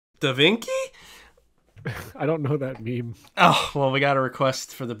Da Vinci? I don't know that meme. Oh, well, we got a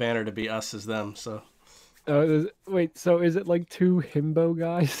request for the banner to be us as them, so. Wait, so is it like two himbo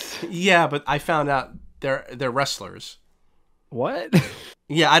guys? Yeah, but I found out they're wrestlers. What?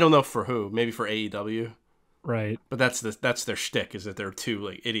 Yeah, I don't know for who. Maybe for AEW. Right. But that's their shtick, is that they're two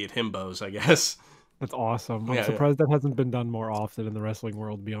like idiot himbos, I guess. That's awesome. I'm Yeah, surprised that hasn't been done more often in the wrestling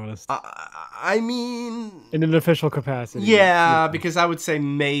world, to be honest. I mean, In an official capacity. yeah, because I would say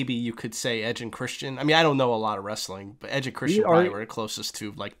maybe you could say Edge and Christian. I mean, I don't know a lot of wrestling, but Edge and Christian probably were closest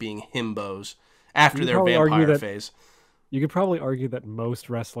to like being himbos after their vampire phase. You could probably argue that most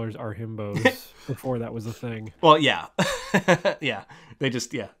wrestlers are himbos before that was a thing. Well, yeah. Yeah. They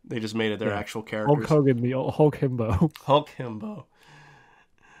just made it their actual characters. Hulk Hogan, the old Hulk himbo. Hulk himbo.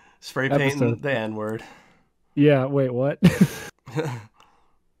 Spray painting the N-word. Yeah, wait, what?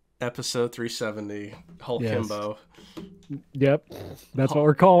 Episode 370, Hulk himbo. Yep. That's what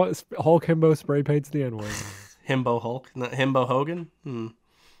we're calling it. Hulk himbo spray paints the N-word. Himbo Hulk? Not Himbo Hogan?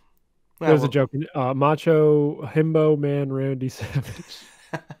 There's a joke. Macho Himbo Man Randy Savage.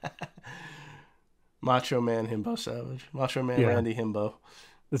 Macho Man Himbo Savage. Macho Man Randy Himbo.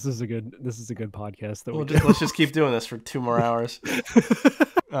 This is a good podcast. Let's just keep doing this for 2 more hours.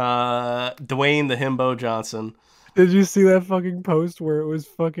 Dwayne the Himbo Johnson. Did you see that fucking post where it was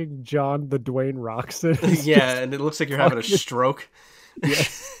fucking John the Dwayne Roxon? Yeah, and it looks like you're having a stroke.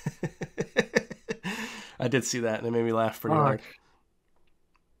 Yes. I did see that, and it made me laugh pretty hard.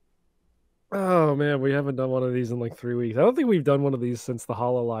 Oh man, we haven't done one of these in like 3 weeks. I don't think we've done one of these since the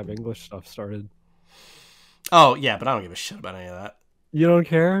Hollow Live English stuff started. Oh yeah, but I don't give a shit about any of that. You don't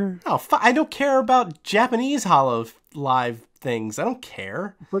care? Oh, I don't care about Japanese Hollow Live things. I don't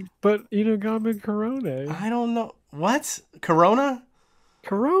care. But Inugami Corone. I don't know what Corona.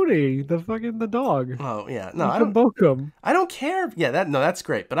 Corone, the dog. Oh yeah, no, I don't book him. I don't care. Yeah, that's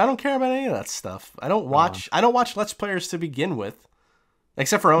great, but I don't care about any of that stuff. I don't watch Let's Players to begin with,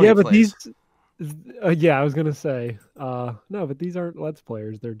 except for Only Plays. I was gonna say, no, but these aren't Let's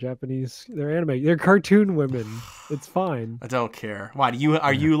Players. They're Japanese. They're anime. They're cartoon women. It's fine. I don't care. Why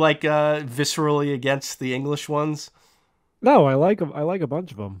are you like viscerally against the English ones? No, I like them. I like a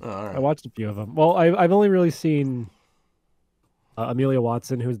bunch of them. Oh, all right. I watched a few of them. Well, I've only really seen Amelia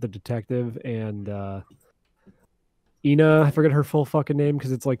Watson, who's the detective, and Ina. I forget her full fucking name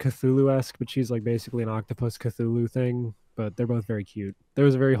because it's like Cthulhu-esque, but she's like basically an octopus Cthulhu thing. But they're both very cute. There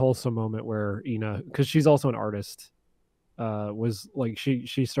was a very wholesome moment where Ina, because she's also an artist, was like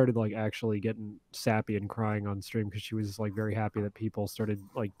she started like actually getting sappy and crying on stream because she was like very happy that people started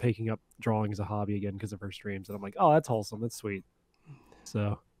like picking up drawing as a hobby again because of her streams. And I'm like, oh, that's wholesome. That's sweet.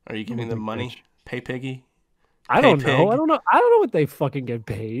 So, are you giving them money? Pay Piggy? I don't know. I don't know what they fucking get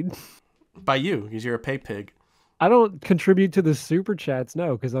paid. By you, because you're a pay pig. I don't contribute to the super chats,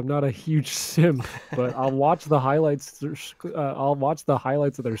 no, because I'm not a huge simp. But I'll watch the highlights. I'll watch the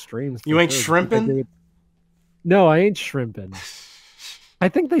highlights of their streams. You ain't shrimping? No, I ain't shrimping. I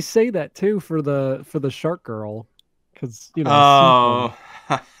think they say that too for the shark girl, because Oh.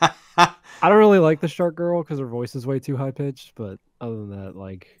 I don't really like the shark girl because her voice is way too high pitched. But other than that,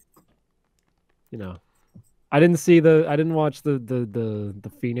 like, I didn't watch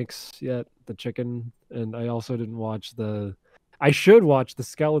the Phoenix yet, the chicken, and I also didn't watch I should watch the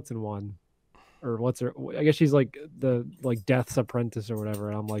skeleton one, or I guess she's like the Death's Apprentice or whatever.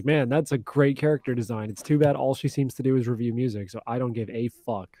 And I'm like, man, that's a great character design. It's too bad all she seems to do is review music, so I don't give a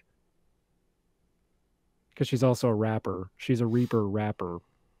fuck. Because she's also a rapper. She's a Reaper rapper.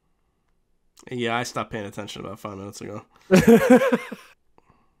 Yeah, I stopped paying attention about 5 minutes ago.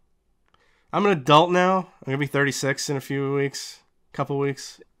 I'm an adult now. I'm going to be 36 in a couple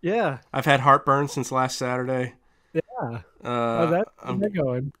weeks. Yeah. I've had heartburn since last Saturday. Yeah. How's that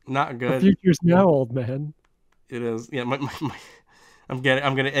going? Not good. The future's now, old man. It is. Yeah, I'm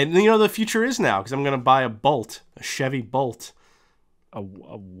gonna, and the future is now, because I'm going to buy a Chevy Bolt. A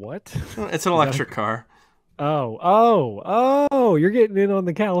what? It's an electric car. Oh, you're getting in on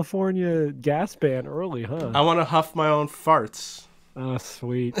the California gas ban early, huh? I want to huff my own farts. Oh,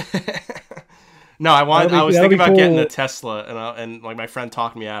 sweet. No, I was thinking about getting a Tesla, and like my friend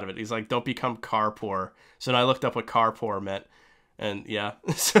talked me out of it. He's like, "Don't become car poor." So then I looked up what car poor meant, and yeah.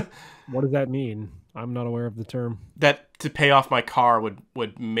 What does that mean? I'm not aware of the term. That to pay off my car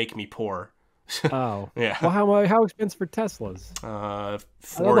would make me poor. Oh, yeah. Well, how expensive for Teslas?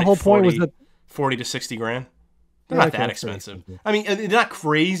 40, the whole point was that 40 to 60 grand. They're not that expensive. I mean, they're not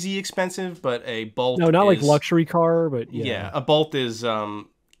crazy expensive, but a Bolt. No, not like luxury car, but yeah. Yeah, a Bolt is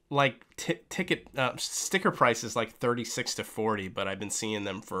like ticket sticker price is like 36 to 40, but I've been seeing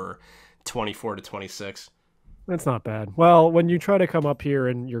them for 24 to 26. That's not bad. Well, when you try to come up here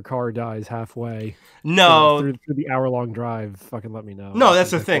and your car dies halfway No, through the hour-long drive, fucking let me know. no, I'll that's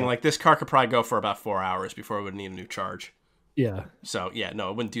come the pick you thing. up. Like this car could probably go for about 4 hours before it would need a new charge. Yeah. So yeah, no,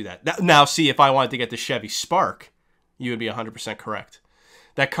 I wouldn't do that. Now, see, if I wanted to get the Chevy Spark, you would be 100% correct.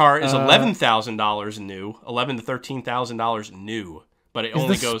 That car is $11,000 new, $11,000 to $13,000 new, but it Is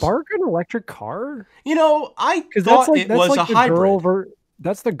only the goes. Spark an electric car? I Because thought it that's was like a hybrid.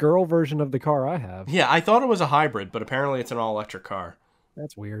 that's the girl version of the car I have. Yeah, I thought it was a hybrid, but apparently it's an all-electric car.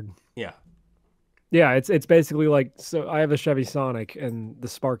 That's weird. Yeah. Yeah, it's basically like, so I have a Chevy Sonic, and the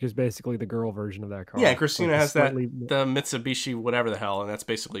Spark is basically the girl version of that car. Yeah, Christina like has slightly, the Mitsubishi whatever the hell, and that's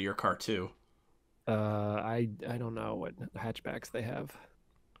basically your car too. I don't know what hatchbacks they have.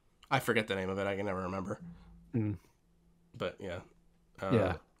 I forget the name of it. I can never remember. Mm. But yeah.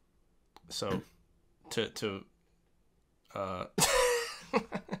 Yeah. So to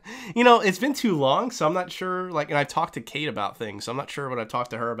you know, it's been too long, so I'm not sure. Like, and I talked to Kate about things, so I'm not sure what I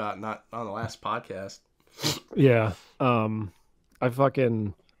talked to her about, not on the last podcast. Yeah. I was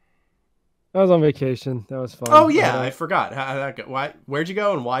on vacation. That was fun. Oh yeah, I forgot. How that go? Why? Where'd you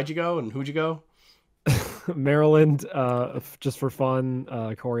go, and why'd you go, and who'd you go? Maryland, just for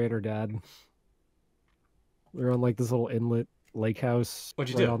fun. Corey and her dad. We were on like this little inlet lake house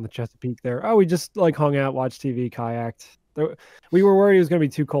What'd you right do? on the Chesapeake there. Oh, we just like hung out, watched TV, kayaked. We were worried it was going to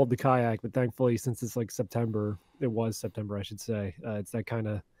be too cold to kayak, but thankfully, since it's like September, it was September, I should say. It's that kind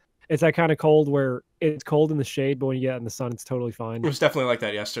of cold where it's cold in the shade, but when you get out in the sun, it's totally fine. It was definitely like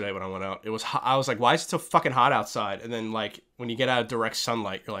that yesterday when I went out. It was hot. I was like, why is it so fucking hot outside? And then like when you get out of direct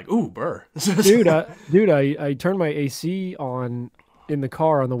sunlight, you're like, ooh, burr. I turned my AC on in the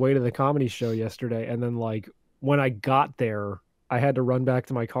car on the way to the comedy show yesterday, and then like when I got there, I had to run back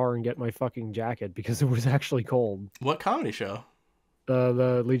to my car and get my fucking jacket because it was actually cold. What comedy show?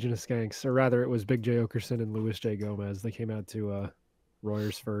 The Legion of Skanks, or rather, it was Big J Okerson and Louis J Gomez. They came out to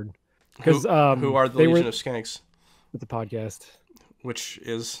Royersford because who are the Legion of Skanks? It's a podcast. Which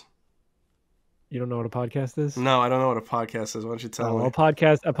is. You don't know what a podcast is? No, I don't know what a podcast is. Why don't you tell me? A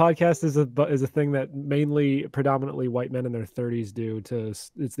podcast is a thing that mainly, predominantly white men in their 30s do.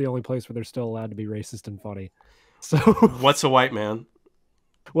 It's the only place where they're still allowed to be racist and funny. So, what's a white man?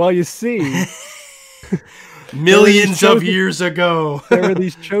 Well, you see, millions of years ago, there were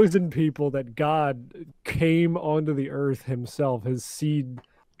these chosen people that God came onto the earth himself. His seed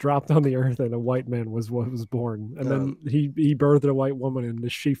dropped on the earth, and a white man was what was born. And then he birthed a white woman,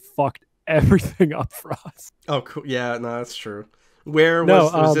 and she fucked everything up for us. Oh, cool. Yeah, no, that's true. Where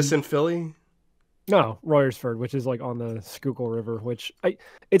was this in Philly? No, Royersford, which is like on the Schuylkill River, which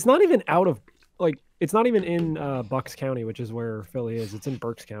it's not even out of it's not even in Bucks County, which is where Philly is. It's in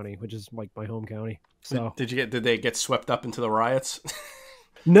Berks County, which is like my home county. So did they get swept up into the riots?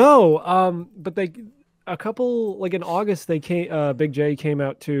 No, but a couple, like in August, they came. Big J came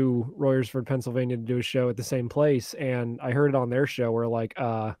out to Royersford, Pennsylvania, to do a show at the same place, and I heard it on their show where like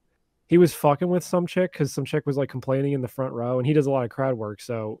he was fucking with some chick because some chick was like complaining in the front row, and he does a lot of crowd work,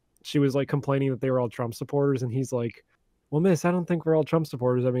 so she was like complaining that they were all Trump supporters, and he's like, well, miss, I don't think we're all Trump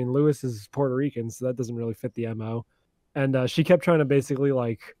supporters. I mean, Lewis is Puerto Rican, so that doesn't really fit the MO. And she kept trying to basically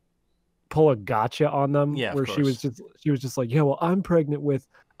like pull a gotcha on them, where she was just like, yeah, well, I'm pregnant with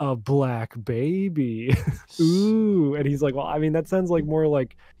a black baby. Ooh. And he's like, well, I mean, that sounds like more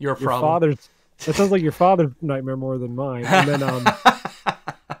like your father's. That sounds like your father's nightmare more than mine.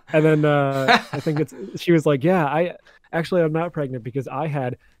 And then I think she was like, yeah, I'm not pregnant because I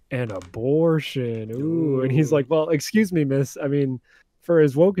had an abortion. Ooh. And he's like, well, excuse me, miss. I mean, for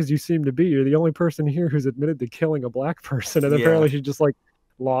as woke as you seem to be, you're the only person here who's admitted to killing a black person. And apparently she just like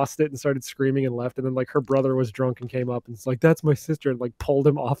lost it and started screaming and left. And then like her brother was drunk and came up and it's like, that's my sister, and like pulled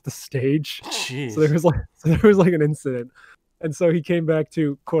him off the stage. Jeez. So there was like an incident. And so he came back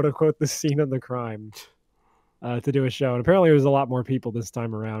to quote unquote the scene of the crime to do a show. And apparently it was a lot more people this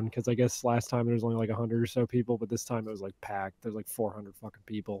time around, because I guess last time there was only like 100 or so people, but this time it was like packed. There's like 400 fucking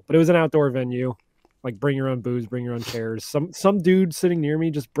people. But it was an outdoor venue. Like bring your own booze, bring your own chairs. Some dude sitting near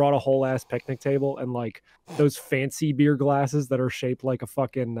me just brought a whole ass picnic table and like those fancy beer glasses that are shaped like a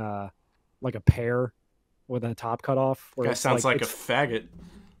fucking like a pear with a top cut off. That sounds like a faggot.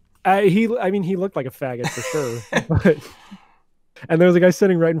 He looked like a faggot for sure. But, and there was a guy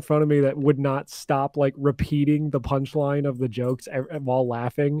sitting right in front of me that would not stop like repeating the punchline of the jokes while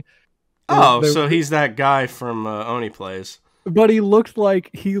laughing. Oh, so he's that guy from Oni Plays. But he looked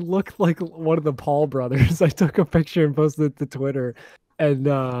like one of the Paul brothers. I took a picture and posted it to Twitter, and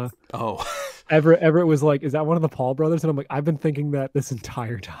Everett was like, "Is that one of the Paul brothers?" And I'm like, "I've been thinking that this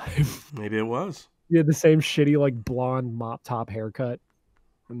entire time." Maybe it was. He had the same shitty like blonde mop top haircut,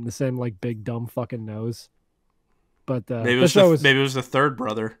 and the same like big dumb fucking nose. But Maybe the show was maybe it was the third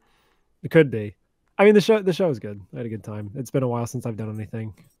brother. it could be. I mean, the show was good. I had a good time. It's been a while since I've done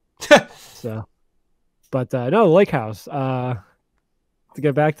anything. So, but no, Lake House. To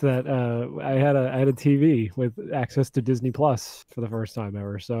get back to that, I had a TV with access to Disney Plus for the first time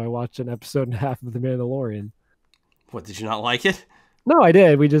ever. So I watched an episode and a half of The Mandalorian. What, did you not like it? No, I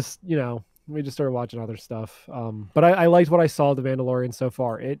did. We just started watching other stuff. But I liked what I saw of The Mandalorian so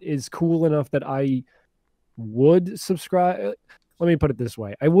far. It is cool enough that I would subscribe. Let me put it this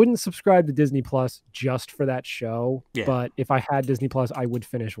way. I wouldn't subscribe to Disney Plus just for that show. Yeah. But if I had Disney Plus, I would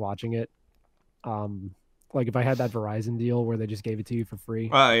finish watching it. Like if I had that Verizon deal where they just gave it to you for free.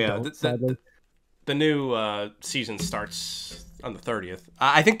 Yeah. The new season starts on the 30th.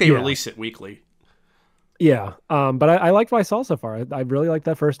 I think they release it weekly. Yeah. But I liked what I saw so far. I really liked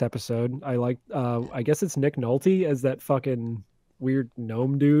that first episode. I liked, I guess it's Nick Nolte as that fucking weird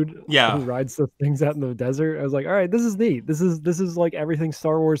gnome dude who rides the things out in the desert. I was like, all right, this is neat. This is like everything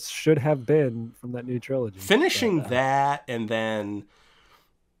Star Wars should have been from that new trilogy. Finishing that, and then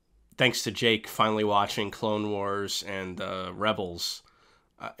thanks to Jake finally watching Clone Wars and Rebels,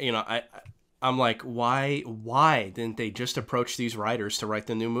 I'm like, why didn't they just approach these writers to write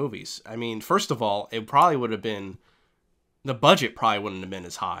the new movies? I mean, first of all, it probably would have been, the budget probably wouldn't have been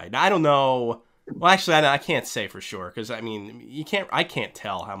as high. Now, I don't know. Well, actually, I can't say for sure, because I mean, I can't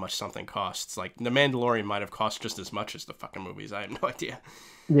tell how much something costs. Like, The Mandalorian might have cost just as much as the fucking movies. I have no idea.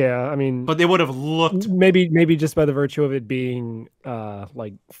 Yeah, I mean, but they would have looked, maybe just by the virtue of it being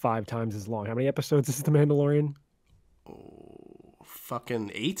like 5 times as long. How many episodes is The Mandalorian?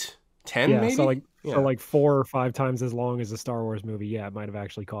 Fucking 8, 10, maybe. So like 4 or 5 times as long as a Star Wars movie. Yeah, it might have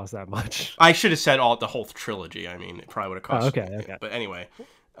actually cost that much. I should have said the whole trilogy. I mean, it probably would have cost. Okay. But anyway,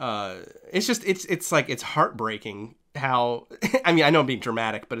 it's just it's like, it's heartbreaking how I mean, I know I'm being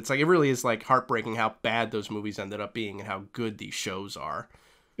dramatic, but it's like, it really is like heartbreaking how bad those movies ended up being and how good these shows are.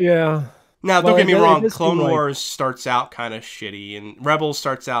 Yeah. Now, don't get me wrong, Clone Wars starts out kind of shitty, and Rebels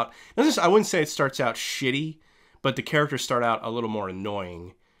starts out, I wouldn't say it starts out shitty, but the characters start out a little more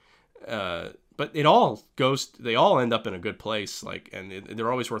annoying. But they all end up in a good place, like, and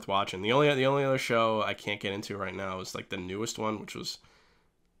they're always worth watching. The only other show I can't get into right now is like the newest one, which was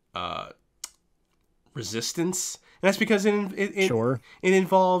Resistance, and that's because it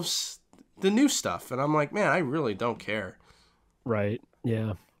involves the new stuff, and I'm like, man, I really don't care. Right.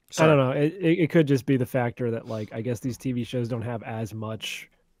 Yeah. Sorry. I don't know. It could just be the factor that, like, I guess these TV shows don't have as much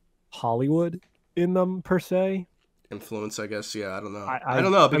Hollywood in them per se. Influence, I guess. Yeah, I don't know. I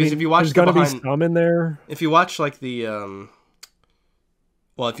don't know, because if you watch, there's gonna be some in there. If you watch like the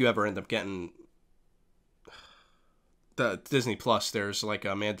well, if you ever end up getting the Disney Plus, there's like a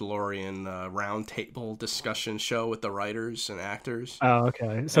Mandalorian roundtable discussion show with the writers and actors. Oh,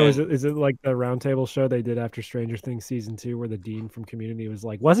 okay. So is it like the roundtable show they did after Stranger Things season 2, where the dean from Community was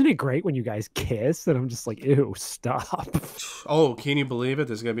like, "Wasn't it great when you guys kissed?" And I'm just like, "Ew, stop." Oh, can you believe it?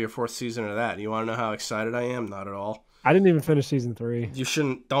 There's gonna be a 4th season of that. You want to know how excited I am? Not at all. I didn't even finish season 3. You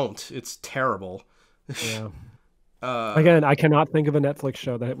shouldn't. Don't. It's terrible. Yeah. Again, I cannot think of a Netflix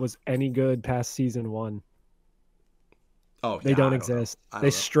show that was any good past season 1. Oh, they don't exist. They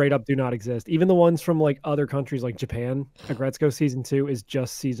straight up do not exist. Even the ones from like other countries, like Japan, Agretzko season 2 is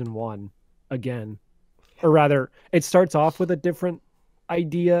just season 1 again, or rather, it starts off with a different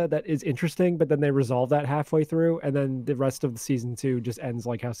idea that is interesting, but then they resolve that halfway through, and then the rest of the season 2 just ends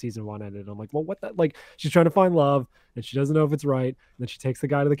like how season 1 ended. I'm like, well, what the, like, she's trying to find love and she doesn't know if it's right, and then she takes the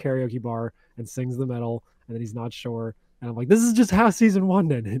guy to the karaoke bar and sings the medal, and then he's not sure, and I'm like, this is just how season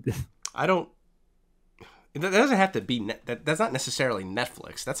 1 ended. That doesn't have to be that's not necessarily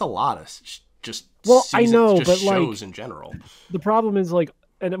Netflix. That's a lot of just I know, but shows like, in general. The problem is, like,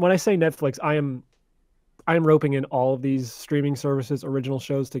 and when I say Netflix, I am roping in all of these streaming services original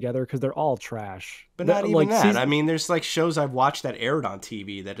shows together because they're all trash. But not even like, that. I mean, there's like shows I've watched that aired on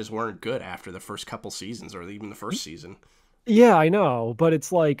TV that just weren't good after the first couple seasons or even the first season. Yeah, I know, but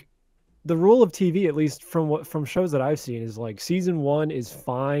it's like, the rule of TV, at least from shows that I've seen, is like season 1 is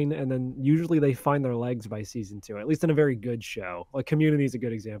fine, and then usually they find their legs by season 2. At least in a very good show, like Community is a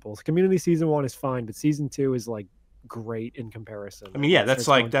good example. Community season 1 is fine, but season 2 is like great in comparison. I mean, yeah, that's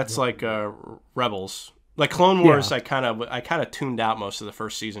like Rebels. Like Clone Wars, yeah. I kind of tuned out most of the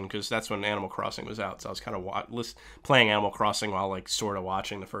first season because that's when Animal Crossing was out. So I was kind of playing Animal Crossing while like sort of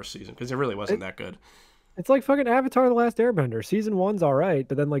watching the first season because it really wasn't that good. It's like fucking Avatar: The Last Airbender. Season 1's all right,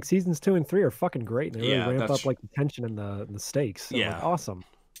 but then like seasons 2 and 3 are fucking great. And they really ramp up like the tension and the stakes. So, yeah, like, awesome.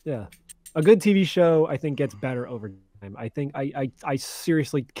 Yeah, a good TV show I think gets better over I think I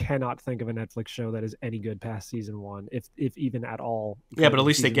seriously cannot think of a Netflix show that is any good past season one, if even at all. Yeah, but at And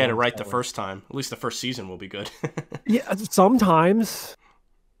least they season get it one right the stellar. first time. At least the first season will be good. Yeah, sometimes.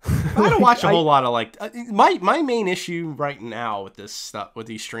 I don't Like watch a whole lot of like my main issue right now with this stuff with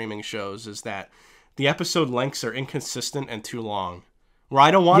these streaming shows is that the episode lengths are inconsistent and too long. Where I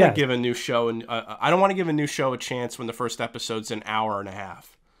don't want to yes, give a new show and I don't want to give a new show a chance when the first episode's an hour and a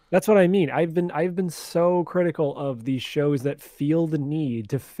half. that's what I mean. I've been so critical of these shows that feel the need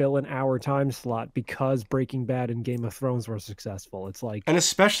to fill an hour time slot because Breaking Bad and Game of Thrones were successful. It's like And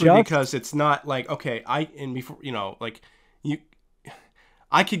especially just because it's not like okay, before like you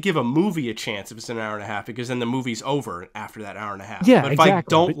I could give a movie a chance if it's an hour and a half because then the movie's over after that hour and a half. yeah, But if I exactly.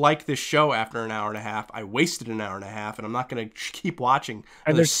 don't like this show after an hour and a half, I wasted an hour and a half, and I'm not going to keep watching And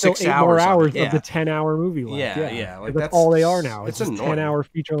another there's still 6 8 more hours of it. hours of the Yeah, 10-hour movie left. yeah, Yeah. yeah. 'Cause Like that's all they are now. It's it's just annoying. 10-hour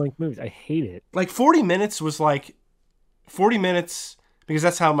feature-length movies. I hate it. Like 40 minutes was like 40 minutes because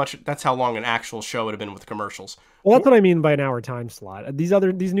that's how long an actual show would have been with commercials. Well, that's what I mean by an hour time slot.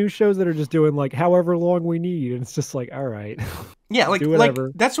 These new shows that are just doing like however long we need, and it's just like, all right, Yeah, do like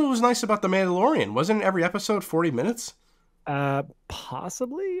whatever. that's what was nice about The Mandalorian. Wasn't every episode 40 minutes?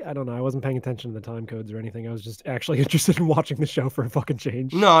 Possibly. I don't know. I wasn't paying attention to the time codes or anything. I was just actually interested in watching the show for a fucking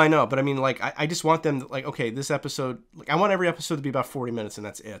change. No, I know, but I mean, like, I just want them to, like, okay, this episode, like, I want every episode to be about 40 minutes, and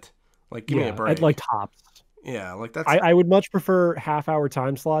that's it. Like, give me a break. I'd like tops. Yeah, like that's. I would much prefer half-hour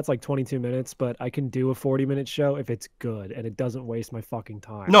time slots, like 22 minutes, but I can do a 40-minute show if it's good and it doesn't waste my fucking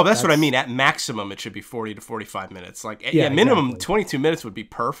time. No, that's what I mean. At maximum, it should be 40 to 45 minutes. Like, Yeah, at minimum, exactly. 22 minutes would be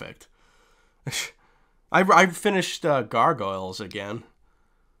perfect. I finished Gargoyles again.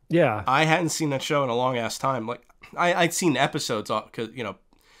 Yeah. I hadn't seen that show in a long ass time. Like, I'd seen episodes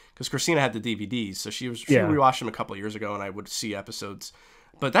because Christina had the DVDs, so she rewatched them a couple of years ago, and I would see episodes.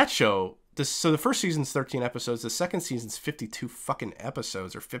 But that show, so the first season's 13 episodes, the second season's 52 fucking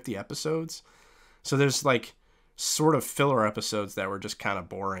episodes or 50 episodes. So there's like sort of filler episodes that were just kind of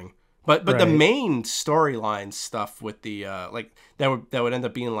boring. But the main storyline stuff with the like that would end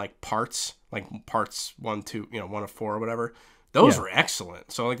up being like parts 1, 2, 1 of 4 or whatever. Those were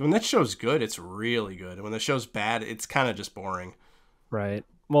excellent. So like when that show's good, it's really good. And when the show's bad, it's kind of just boring. Right.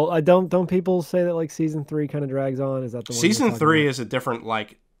 Well, I don't people say that like season 3 kind of drags on? Is that the one Season 3 is a different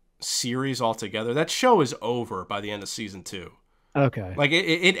like series altogether. That show is over by the end of season 2. Okay. Like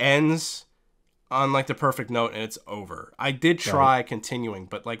it ends on like the perfect note and it's over. I did try continuing,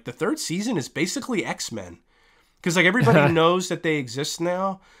 but like the third season is basically X-Men. Because like everybody knows that they exist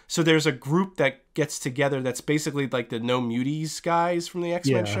now. So there's a group that gets together that's basically like the No Muties guys from the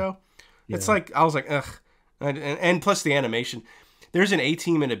X-Men show. It's like I was like, ugh. And plus the animation. There's an A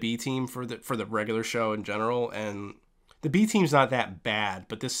team and a B team for the regular show in general, and the B team's not that bad,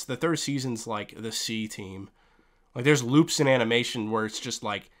 but the third season's like the C team. Like there's loops in animation where it's just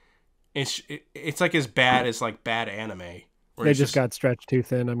like it's like as bad as like bad anime. They just got stretched too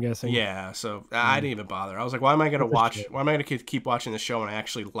thin, I'm guessing. Yeah, so I didn't even bother. I was like, why am I going to watch? Why am I going to keep watching the show when I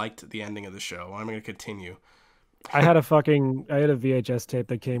actually liked the ending of the show? Why am I going to continue? I had a VHS tape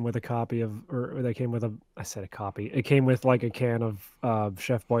that came with a copy of, or that came with I said a copy. It came with like a can of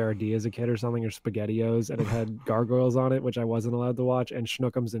Chef Boyardee as a kid or something, or SpaghettiOs, and it had Gargoyles on it, which I wasn't allowed to watch, and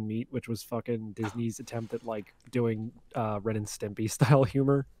Schnookums and Meat, which was fucking Disney's attempt at like doing Ren and Stimpy style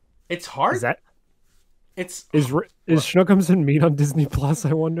humor. It's hard. Is that? Is Schnookums and Meat on Disney Plus?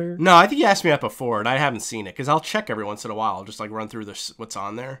 I wonder. No, I think you asked me that before, and I haven't seen it because I'll check every once in a while. I'll just like run through what's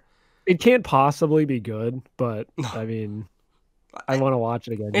on there. It can't possibly be good, but I mean, I want to watch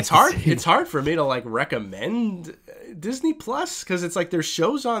it again. It's hard. It's hard for me to like recommend Disney Plus because it's like there's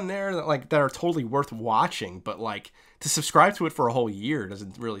shows on there that are totally worth watching, but like to subscribe to it for a whole year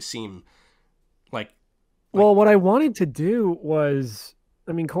doesn't really seem like. Well, what I wanted to do was,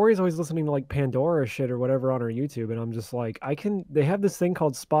 I mean, Corey's always listening to like Pandora shit or whatever on her YouTube, and I'm just like, they have this thing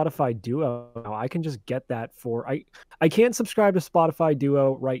called Spotify Duo now. I can just get that I can't subscribe to Spotify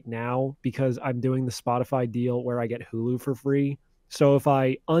Duo right now because I'm doing the Spotify deal where I get Hulu for free. So if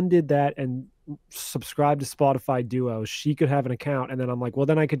I undid that and subscribe to Spotify Duo, she could have an account, and then I'm like, well,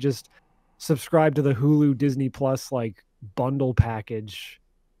 then I could just subscribe to the Hulu Disney Plus like bundle package,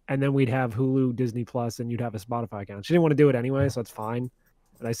 and then we'd have Hulu Disney Plus and you'd have a Spotify account. She didn't want to do it anyway, so it's fine.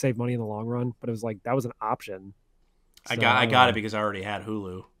 And I saved money in the long run, but it was like that was an option. So, I got it because I already had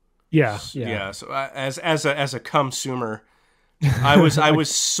Hulu. Yeah. So as a consumer, I was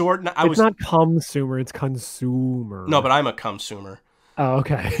It's not consumer, it's consumer. No, but I'm a consumer. Oh,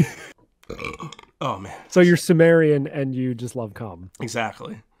 okay. Oh man. So you're Sumerian and you just love cum.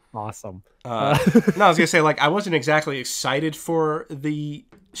 Exactly. Awesome. No, I was gonna say like I wasn't exactly excited for the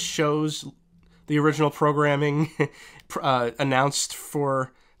shows the original programming announced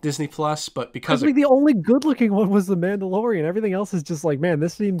for Disney Plus, but because I think the only good-looking one was the Mandalorian. Everything else is just like, man,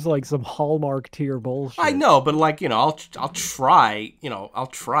 this seems like some Hallmark tier I bullshit. know, but like I'll try I'll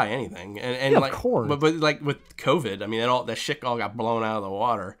try anything, and Yeah, of like course. but like with COVID, I mean that shit all got blown out of the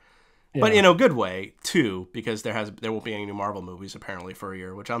water. But Yeah. in a good way too, because there won't be any new Marvel movies apparently for a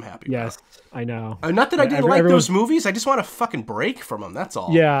year, which I'm happy about. Yes, I know. Not that I didn't like Everyone's those movies, I just want a fucking break from them. That's all.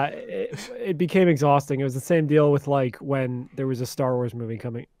 yeah, it became exhausting. It was the same deal with like when there was a Star Wars movie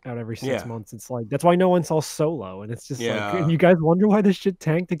coming out every six Yeah, months. It's like that's why no one saw Solo, and it's just like yeah, you guys wonder why this shit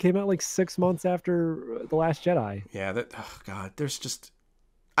tanked. It came out like 6 months after The Last Jedi. yeah. That oh god, there's just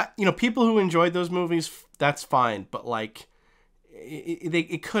people who enjoyed those movies. That's fine, but like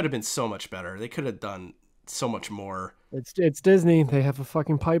it could have been so much better. They could have done so much more. It's Disney. They have a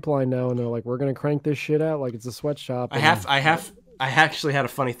fucking pipeline now, and they're like, we're gonna crank this shit out like it's a sweatshop. I actually had a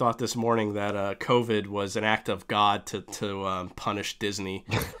funny thought this morning that COVID was an act of God to punish Disney.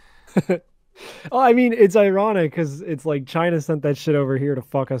 Oh, I mean, it's ironic because it's like China sent that shit over here to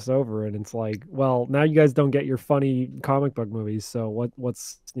fuck us over, and it's like, well, now you guys don't get your funny comic book movies, so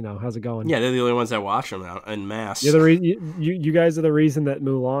what's how's it going? Yeah, they're the only ones that watch them now en masse. You're the you guys are the reason that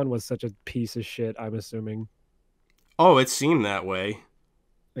Mulan was such a piece of shit, I'm assuming. Oh, it seemed that way.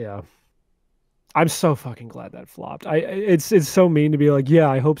 Yeah. I'm so fucking glad that flopped. It's so mean to be like, yeah,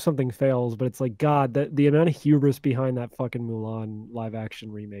 I hope something fails, but it's like, God, that the amount of hubris behind that fucking Mulan live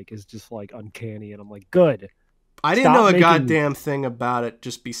action remake is just like uncanny, and I'm like, good. I didn't know a goddamn thing about it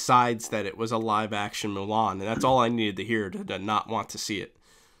just besides that it was a live action Mulan, and that's all I needed to hear to not want to see it.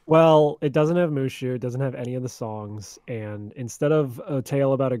 Well, it doesn't have Mushu, it doesn't have any of the songs, and instead of a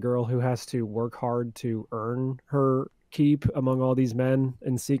tale about a girl who has to work hard to earn her keep among all these men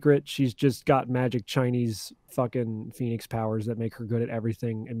in secret, she's just got magic Chinese fucking phoenix powers that make her good at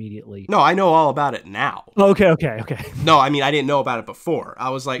everything immediately. No, I know all about it now. Okay. No, I mean I didn't know about it before. I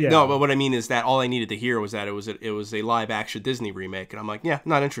was like, Yeah. no, but what I mean is that all I needed to hear was that it was a live action Disney remake, and I'm like, yeah,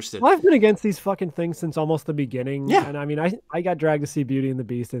 not interested. Well, I've been against these fucking things since almost the beginning. Yeah. And I mean, I got dragged to see Beauty and the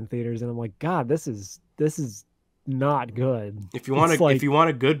Beast in theaters, and I'm like, God, this is not good. If you want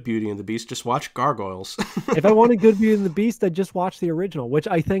a good Beauty and the Beast, just watch Gargoyles. If I want a good Beauty and the Beast, I just watch the original, which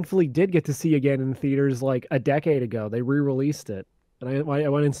I thankfully did get to see again in theaters like a decade ago. They re-released it, and I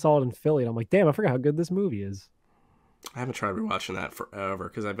went and saw it in Philly, and I'm like, damn, I forgot how good this movie is. I haven't tried rewatching that forever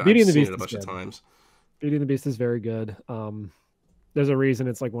because I've Beauty and the seen Beast it a bunch is of good. times. Beauty and the Beast is very good. There's a reason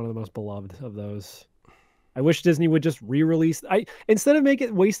it's like one of the most beloved of those. I wish Disney would just re-release. Instead of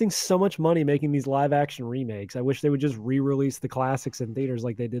wasting so much money making these live action remakes, I wish they would just re-release the classics in theaters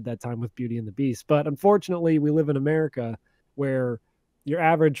like they did that time with Beauty and the Beast. But unfortunately, we live in America where your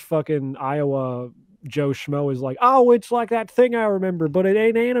average fucking Iowa Joe Schmo is like, oh, it's like that thing I remember, but it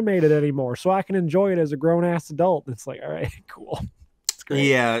ain't animated anymore, so I can enjoy it as a grown ass adult. And it's like, all right, cool. Great.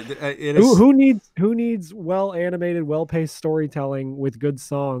 Yeah, it is. Who needs well animated, well paced storytelling with good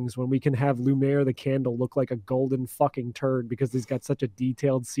songs when we can have Lumiere the candle look like a golden fucking turd because he's got such a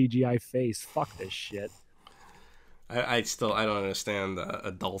detailed CGI face? Fuck this shit. I don't understand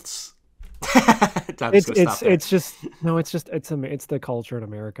adults. It's the culture in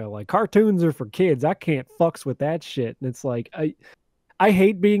America. Like, cartoons are for kids. I can't fucks with that shit. And it's like I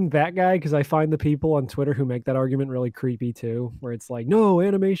hate being that guy because I find the people on Twitter who make that argument really creepy too, where it's like, no,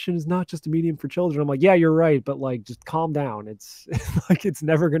 animation is not just a medium for children. I'm like, yeah, you're right, but like, just calm down. It's like, it's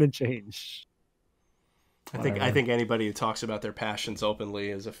never going to change. I think anybody who talks about their passions openly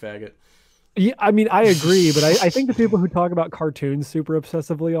is a faggot. Yeah, I mean, I agree, but I think the people who talk about cartoons super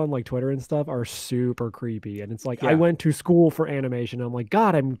obsessively on like Twitter and stuff are super creepy. And it's like, I went to school for animation. I'm like,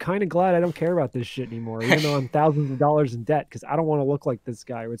 God, I'm kind of glad I don't care about this shit anymore, even though I'm thousands of dollars in debt because I don't want to look like this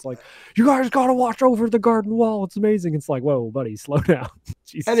guy. Where it's like, you guys got to watch Over the Garden Wall. It's amazing. It's like, whoa, buddy, slow down.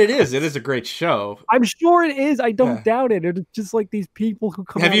 Jesus and it is a great show. I'm sure it is. I don't doubt it. It's just like these people who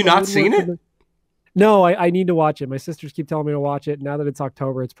come. Have you not seen it? No, I need to watch it. My sisters keep telling me to watch it. Now that it's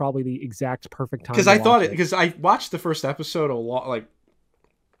October, it's probably the exact perfect time. Because I watched the first episode a lot,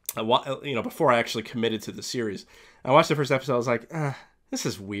 before I actually committed to the series. I watched the first episode. I was like, this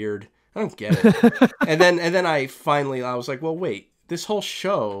is weird. I don't get it. and then I was like, well, wait, this whole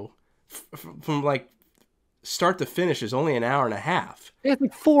show from like start to finish is only an hour and a half. It's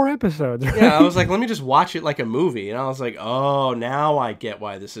like 4 episodes. Right? Yeah, I was like, let me just watch it like a movie. And I was like, oh, now I get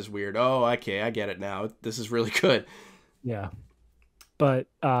why this is weird. Oh, okay, I get it now. This is really good. Yeah. But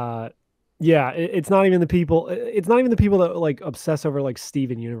it's not even the people that like obsess over like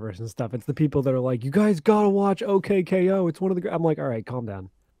Steven Universe and stuff. It's the people that are like, you guys gotta watch OKKO. It's one of the I'm like, all right, calm down.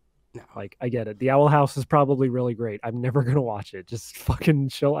 No. Like, I get it. The Owl House is probably really great. I'm never gonna watch it. Just fucking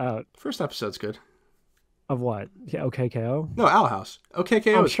chill out. First episode's good. Of what? Yeah, OKKO? No, Owl House.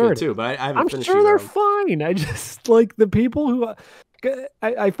 OKKO I'm is sure good it is. too, but I haven't I'm finished sure either they're of them. fine. I just like the people who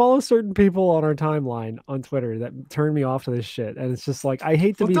I follow certain people on our timeline on Twitter that turn me off to this shit, and it's just like I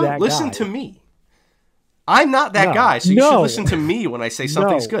hate to Well, be don't that listen guy. to me. I'm not that No, guy, so you should no, listen to me when I say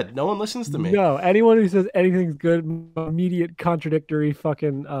something's no, good. No one listens to me. no. Anyone who says anything's good, my immediate contradictory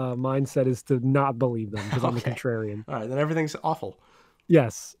fucking mindset is to not believe them because I'm a Okay. contrarian. All right, then everything's awful.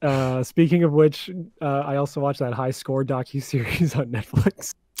 Yes. Speaking of which, I also watched that High Score docu-series on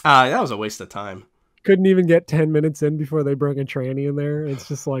Netflix. That was a waste of time. Couldn't even get 10 minutes in before they brought a tranny in there. It's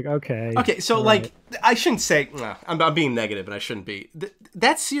just like, okay. Okay, so all like, right. I shouldn't say, I'm being negative, but I shouldn't be.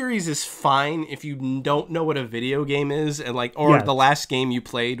 That series is fine if you don't know what a video game is, and like, or Yes. the last game you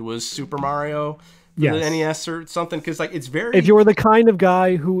played was Super Mario for Yes. the NES or something, because like it's very. If you're the kind of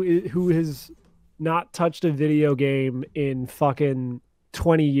guy who has not touched a video game in fucking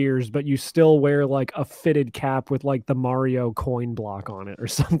 20 years, but you still wear like a fitted cap with like the Mario coin block on it or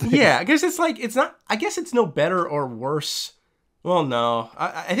something. Yeah, because it's like it's not. I guess it's no better or worse. Well, no,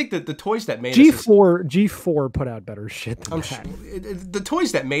 I think that the toys that made us. G4 put out better shit than I'm that. sure the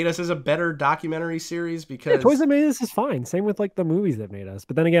toys that made us is a better documentary series because Yeah, Toys That Made Us is fine. Same with like the movies that made us.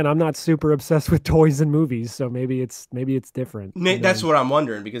 But then again, I'm not super obsessed with toys and movies, so maybe it's different. That's what I'm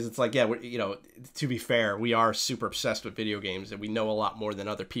wondering, because it's like, yeah, to be fair, we are super obsessed with video games and we know a lot more than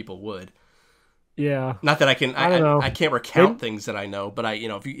other people would. Yeah. Not that I can, I don't know. I can't recount things that I know, but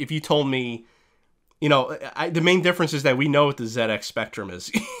if you told me, the main difference is that we know what the ZX Spectrum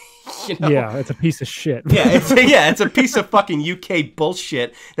is. Yeah, it's a piece of shit. It's a piece of fucking UK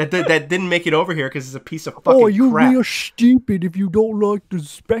bullshit that didn't make it over here because it's a piece of fucking you're crap. real stupid if you don't like the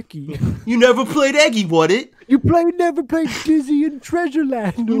Specky. You never played Eggy, what it? You never played Dizzy in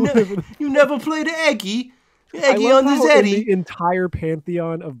Treasureland. You never played Eggy. I Eggy love on the how in Zeddy. the entire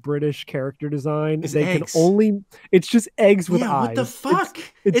pantheon of British character design, It's they eggs. can only. It's just eggs with Yeah, eyes. what the fuck?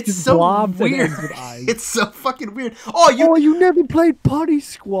 It's just so blobs and weird. eggs with eyes. It's so fucking weird. Oh, you never played Potty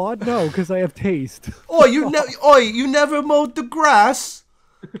Squad? No, because I have taste. you never mowed the grass.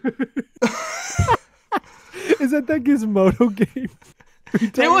 Is that Gizmodo game?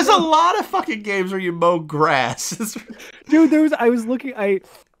 There was a lot of fucking games where you mow grass. Dude, I was looking.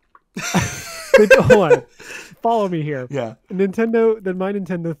 Hold on. Follow me here. Yeah. My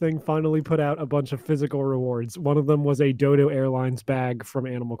Nintendo thing finally put out a bunch of physical rewards. One of them was a Dodo Airlines bag from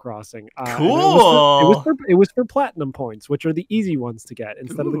Animal Crossing. Cool. It was for platinum points, which are the easy ones to get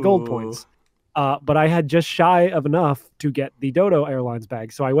instead of the gold points. But I had just shy of enough to get the Dodo Airlines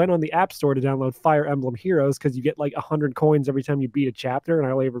bag. So I went on the App Store to download Fire Emblem Heroes because you get like 100 coins every time you beat a chapter, and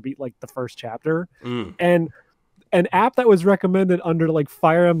I only ever beat like the first chapter. And an app that was recommended under like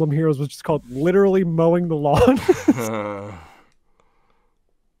Fire Emblem Heroes was just called literally mowing the lawn.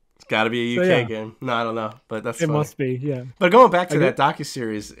 It's got to be a UK game. No, I don't know, but that's funny. Must be, yeah. But going back to that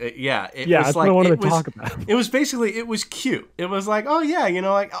docuseries, it was that's like what I wanted to talk about. It was basically, it was cute. It was like, oh yeah,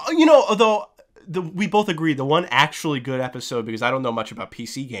 although we both agreed the one actually good episode, because I don't know much about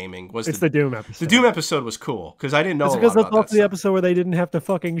PC gaming, was the Doom episode. The Doom episode was cool because I didn't know. It's a because lot that's about also the episode where they didn't have to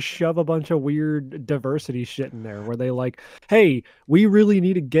fucking shove a bunch of weird diversity shit in there. Where they like, hey, we really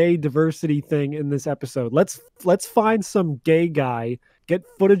need a gay diversity thing in this episode. Let's find some gay guy, get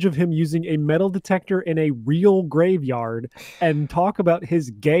footage of him using a metal detector in a real graveyard, and talk about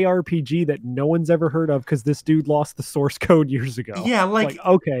his gay RPG that no one's ever heard of because this dude lost the source code years ago. Yeah, like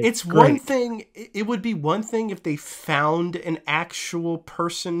okay, it's great. one thing. It would be one thing if they found an actual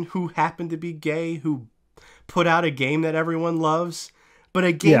person who happened to be gay who put out a game that everyone loves, but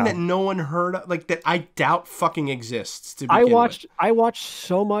a game that no one heard of, like that I doubt fucking exists. To begin with. I watched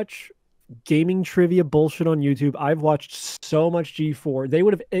so much gaming trivia bullshit on YouTube. I've watched so much G4. They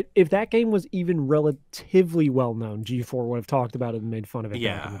would have, if that game was even relatively well known, G4 would have talked about it and made fun of it.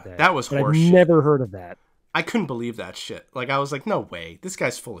 Back in the day. That was but horseshit. I've never heard of that. I couldn't believe that shit. Like, I was like, no way, this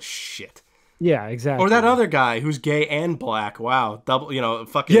guy's full of shit. Yeah, exactly. Or that other guy who's gay and black. Wow, double.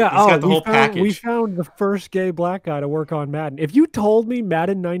 Fucking. Yeah, he's got the whole package. We found the first gay black guy to work on Madden. If you told me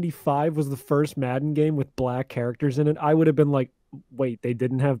Madden 95 was the first Madden game with black characters in it, I would have been like, wait, they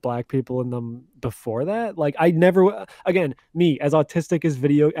didn't have black people in them before that? Like, I never, again, me, as autistic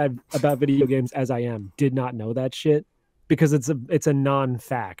about video games as I am, did not know that shit because it's a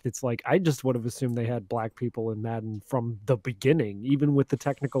non-fact. It's like, I just would have assumed they had black people in Madden from the beginning, even with the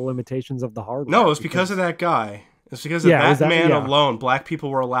technical limitations of the hardware. No, it was because of that guy. It's because of that man alone, black people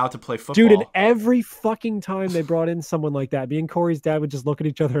were allowed to play football. Dude, and every fucking time they brought in someone like that, me and Corey's dad would just look at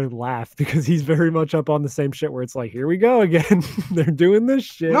each other and laugh because he's very much up on the same shit where it's like, here we go again. They're doing this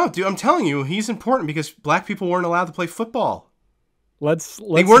shit. No, dude, I'm telling you, he's important because black people weren't allowed to play football.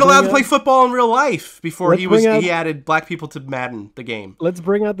 They weren't allowed to play football in real life before he added black people to Madden, the game. Let's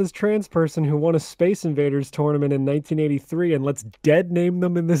bring out this trans person who won a Space Invaders tournament in 1983, and let's dead name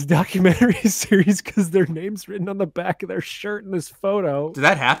them in this documentary series because their name's written on the back of their shirt in this photo. Did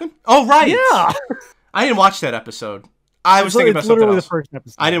that happen? Oh, right. Yeah. I didn't watch that episode. I was thinking about something else.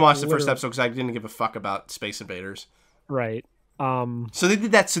 I didn't watch the first episode because I didn't give a fuck about Space Invaders. Right. So they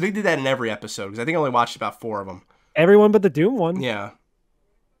did that. So they did that in every episode because I think I only watched about 4 of them. Everyone but the Doom one. Yeah.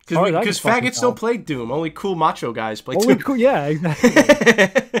 Because faggots don't play Doom. Only cool macho guys play Doom. Cool, yeah, exactly.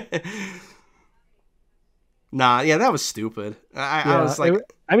 Nah, yeah, that was stupid. I was like...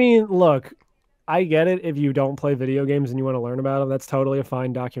 I mean, look, I get it if you don't play video games and you want to learn about them. That's totally a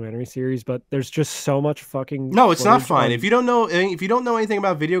fine documentary series, but there's just so much fucking... No, it's not fine. If you don't know anything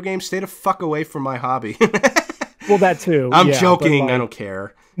about video games, stay the fuck away from my hobby. Well, that too. I'm joking. Like, I don't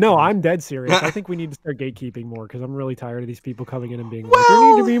care. No, I'm dead serious. I think we need to start gatekeeping more because I'm really tired of these people coming in and being like,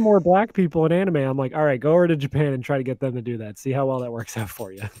 there need to be more black people in anime. I'm like, all right, go over to Japan and try to get them to do that. See how well that works out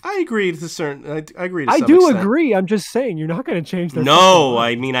for you. I agree to certain. I agree. I do agree. I'm just saying you're not going to change their. No,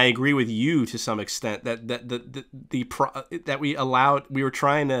 I mean I agree with you to some extent that we were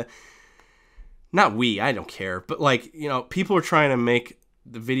trying to. Not we. I don't care, but like people are trying to make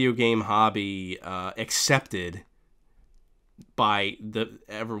the video game hobby accepted by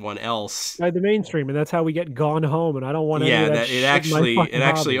everyone else, by the mainstream, and that's how we get Gone Home. And I don't want any of that it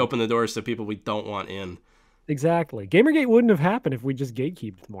actually opened the doors to people we don't want in. Exactly. Gamergate wouldn't have happened if we just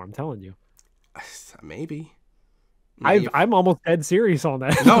gatekeeped more. I'm telling you. Maybe. I'm almost dead serious on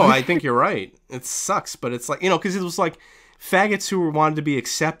that. No, I think you're right. It sucks, but it's like because it was like faggots who wanted to be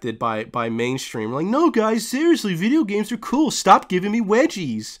accepted by mainstream. Like, no, guys, seriously, video games are cool. Stop giving me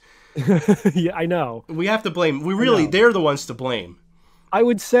wedgies. Yeah, I know. We have to blame. They're the ones to blame. I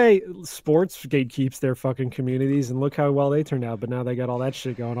would say sports gatekeeps their fucking communities, and look how well they turned out. But now they got all that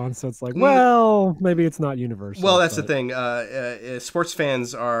shit going on, so it's like, well, maybe it's not universal. Well, that's the thing. Sports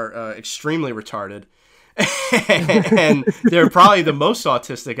fans are extremely retarded, and they're probably the most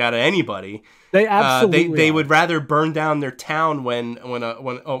autistic out of anybody. They absolutely they would rather burn down their town when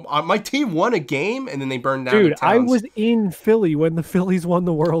my team won a game and then they burned down. Dude, I was in Philly when the Phillies won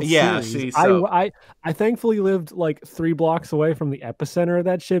the World Series. Yeah, see, so. I thankfully lived like 3 blocks away from the epicenter of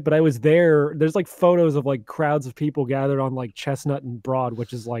that shit, but I was there. There's like photos of like crowds of people gathered on like Chestnut and Broad,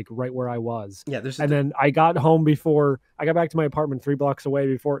 which is like right where I was. Yeah, then I got home I got back to my apartment 3 blocks away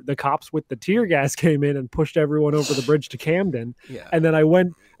before the cops with the tear gas came in and pushed everyone over the bridge to Camden. Yeah. And then I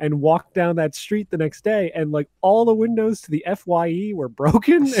went and walked down that street the next day, and like all the windows to the FYE were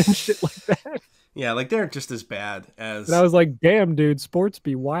broken and shit like that. Yeah, like they're just as bad as. And I was like, damn, dude, sports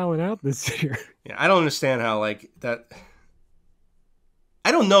be wilding out this year. Yeah, I don't understand how like that.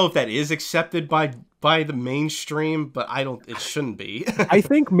 I don't know if that is accepted by the mainstream, but it shouldn't be. I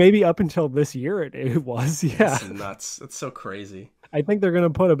think maybe up until this year it was. Yeah, that's nuts. That's so crazy. I think they're gonna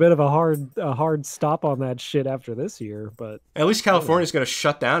put a bit of a hard stop on that shit after this year, but at least California's gonna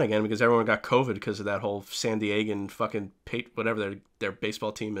shut down again because everyone got COVID because of that whole San Diegan fucking whatever their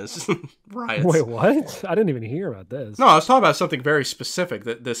baseball team is riots. Wait, what? I didn't even hear about this. No, I was talking about something very specific.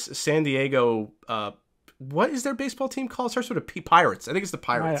 That this San Diego, what is their baseball team called? It starts with a P. Pirates. I think it's the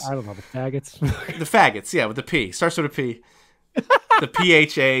Pirates. I don't know, the faggots. The faggots, yeah, with the P. Starts with a P. The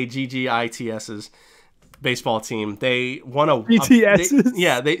PHAGGITS's baseball team. They won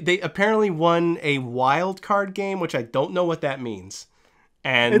they apparently won a wild card game, which I don't know what that means.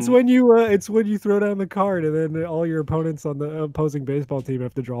 And it's when you throw down the card and then all your opponents on the opposing baseball team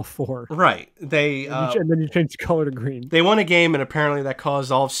have to draw 4. Right. And then you change the color to green. They won a game, and apparently that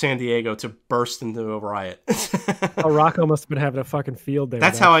caused all of San Diego to burst into a riot. Rocco must have been having a fucking field day.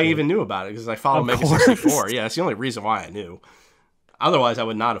 That's how I even knew about it, because I follow Mega 64. Yeah, that's the only reason why I knew. Otherwise, I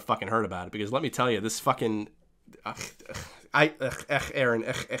would not have fucking heard about it, because let me tell you, this fucking... Aaron,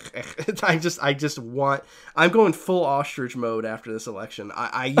 I'm going full ostrich mode after this election.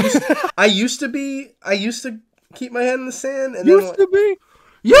 I used to keep my head in the sand. And used to be.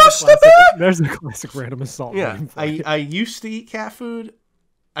 There's a classic random assault. Yeah, I used to eat cat food.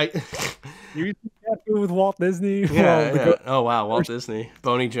 You used to eat cat food with Walt Disney. Yeah. Oh wow, Walt Disney,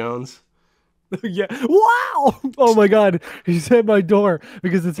 Boney Jones. Yeah. Wow. Oh my God. He's at my door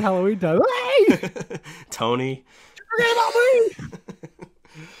because it's Halloween time. Hey, Tony. Forget about me.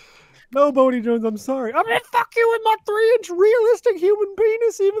 No, Boney Jones. I'm sorry. I'm gonna fuck you with my 3-inch realistic human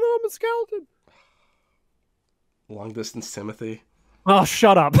penis, even though I'm a skeleton. Long distance Timothy. Oh,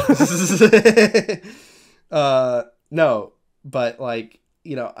 shut up. No, but like,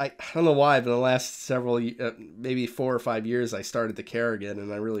 you know, I don't know why, but in the last several, maybe 4 or 5 years, I started to care again,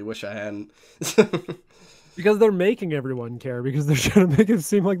 and I really wish I hadn't. Because they're making everyone care, because they're trying to make it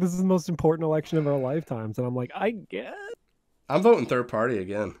seem like this is the most important election of our lifetimes. And I'm like, I guess. I'm voting third party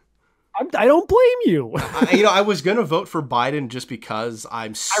again. I don't blame you. I was gonna vote for Biden just because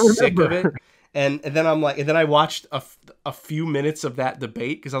I'm sick of it, and then I'm like, and then I watched a few minutes of that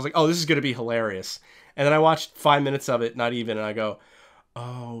debate because I was like, oh, this is gonna be hilarious, and then I watched 5 minutes of it, not even, and I go,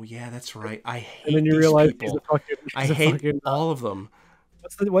 oh yeah, that's right, I hate and then you realize people. I hate all of them.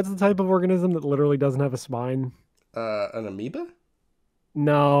 What's the type of organism that literally doesn't have a spine? An amoeba?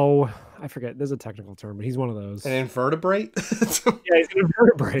 No, I forget. There's a technical term, but he's one of those. An invertebrate? Yeah, he's an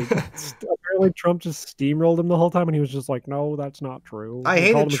invertebrate. Apparently, Trump just steamrolled him the whole time, and he was just like, "No, that's not true." I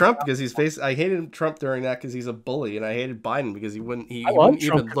hated Trump because I hated Trump during that because he's a bully, and I hated Biden because he wouldn't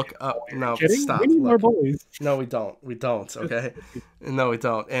even look up. No, stop. We need more bullies. No, we don't. We don't. Okay. No, we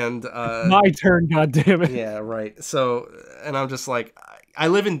don't. And my turn. God damn it. Yeah, right. So, and I'm just like, I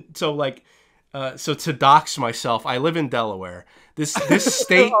live in so to dox myself, I live in Delaware. This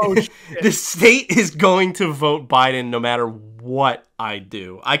state this state is going to vote Biden no matter what I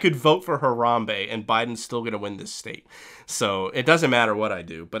do. I could vote for Harambe and Biden's still going to win this state. So it doesn't matter what I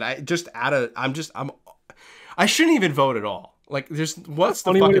do. But I shouldn't even vote at all. Like, what's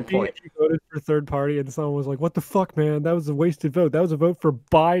the fucking point? If you voted for third party and someone was like, "What the fuck, man? That was a wasted vote. That was a vote for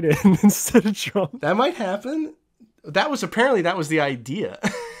Biden instead of Trump." That might happen. That was the idea.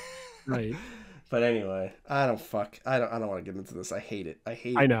 Right. But anyway, I don't want to get into this. I hate it. I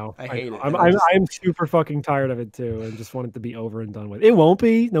hate it. I know. I hate it. I'm super fucking tired of it too, and just want it to be over and done with. It won't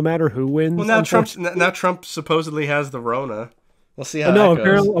be, no matter who wins. Well, now Trump supposedly has the Rona. We'll see how that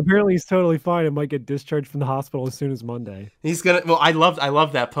goes. Apparently he's totally fine and might get discharged from the hospital as soon as Monday. He's gonna. Well, I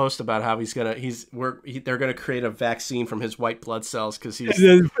love that post about how they're gonna create a vaccine from his white blood cells because he's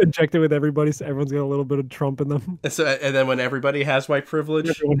injected with everybody, so everyone's got a little bit of Trump in them. And then when everybody has white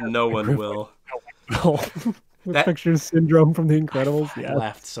privilege, no one will. That pictures syndrome from The Incredibles. I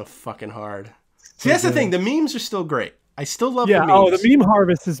laughed so fucking hard. See, that's the thing. The memes are still great. I still love the memes. Oh, the meme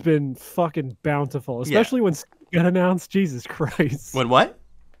harvest has been fucking bountiful, especially when Steve got announced. Jesus Christ. When what?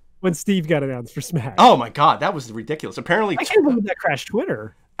 When Steve got announced for Smash. Oh my god, that was ridiculous. Apparently, I can't believe that crashed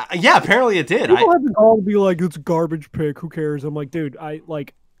Twitter. Yeah, apparently it did. People have been called to be like, it's a garbage pick. Who cares? I'm like, dude, I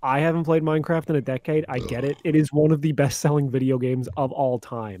haven't played Minecraft in a decade. I get it. It is one of the best-selling video games of all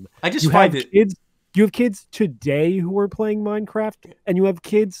time. I just find it. You have kids today who are playing Minecraft, and you have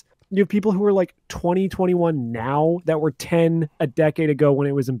people who are like 20, 21 now that were 10 a decade ago when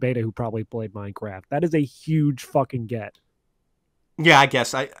it was in beta who probably played Minecraft. That is a huge fucking get. Yeah, I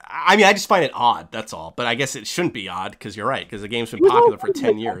guess. I mean, I just find it odd, that's all. But I guess it shouldn't be odd because you're right, because the game's been popular for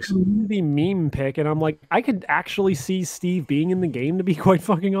 10 years. The meme pick, and I'm like, I could actually see Steve being in the game, to be quite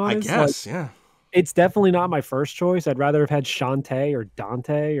fucking honest. I guess, yeah. It's definitely not my first choice. I'd rather have had Shantae or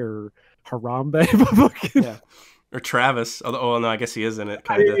Dante or Harambe. Yeah. Or Travis. Oh no, I guess he is in it.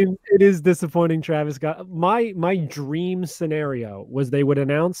 Kind of. It is disappointing. Travis got my dream scenario was they would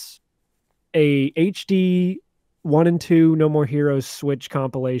announce a HD 1 and 2 No More Heroes Switch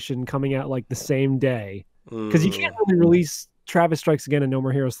compilation coming out like the same day, because you can't really release Travis Strikes Again and No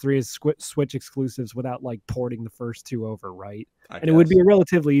More Heroes 3 as Switch exclusives without like porting the first two over, right? And it would be a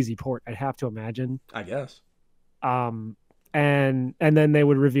relatively easy port, I'd have to imagine. I guess. And then they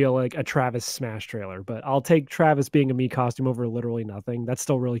would reveal like a Travis Smash trailer, but I'll take Travis being a Mii costume over literally nothing. That's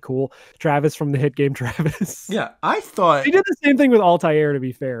still really cool. Travis from the hit game Travis. Yeah, I thought he did the same thing with Altair. To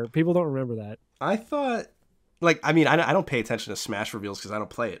be fair, people don't remember that. I thought, like, I mean, I don't pay attention to Smash reveals because I don't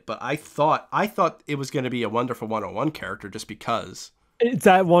play it, but I thought it was going to be a Wonderful 101 character just because. It's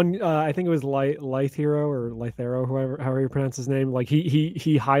that one. I think it was Lythero or Lythero, however you pronounce his name. Like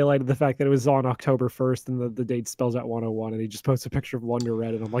he highlighted the fact that it was on October 1st and the date spells out 101, and he just posted a picture of Wonder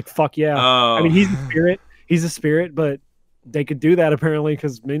Red, and I'm like, fuck yeah. Oh. I mean, he's a spirit, but they could do that apparently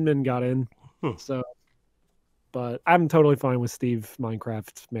because Min got in. So, but I'm totally fine with Steve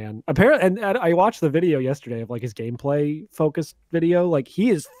Minecraft, man. Apparently, and I watched the video yesterday of like his gameplay focused video. Like he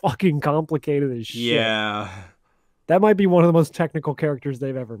is fucking complicated as shit. Yeah. That might be one of the most technical characters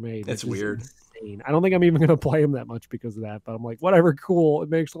they've ever made. It's weird. Insane. I don't think I'm even going to play him that much because of that, but I'm like, whatever, cool. It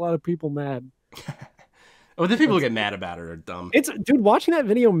makes a lot of people mad. Oh, the people who get mad about it are dumb. Dude, watching that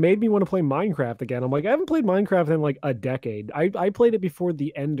video made me want to play Minecraft again. I'm like, I haven't played Minecraft in like a decade. I played it before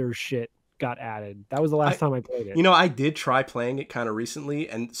the Ender shit got added. That was the last time I played it. You know, I did try playing it kind of recently,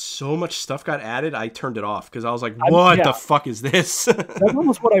 and so much stuff got added, I turned it off because I was like, what the fuck is this? That's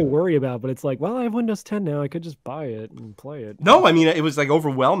almost what I worry about, but it's like, well, I have Windows 10 now. I could just buy it and play it. No, I mean, it was like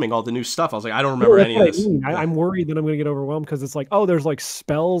overwhelming, all the new stuff. I was like, I don't remember any of this. I'm worried that I'm going to get overwhelmed because it's like, oh, there's like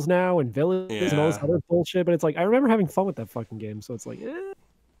spells now and villages and all this other bullshit. But it's like, I remember having fun with that fucking game. So it's like,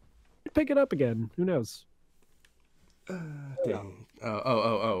 pick it up again. Who knows? Dang.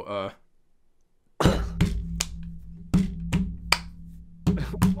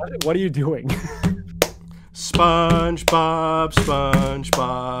 What are you doing? SpongeBob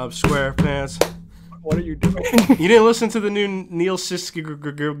SquarePants. What are you doing? You didn't listen to the new Neil Sisk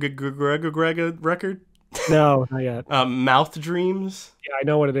record? No, not yet. Mouth Dreams. Yeah, I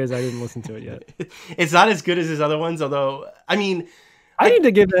know what it is. I didn't listen to it yet. It's not as good as his other ones, although, I mean, I need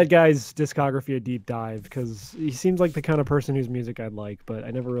to give that guy's discography a deep dive because he seems like the kind of person whose music I'd like, but I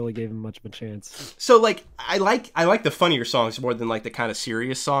never really gave him much of a chance. So, like, I like the funnier songs more than like the kind of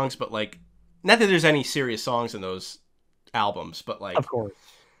serious songs, but like, not that there's any serious songs in those albums, but like, of course,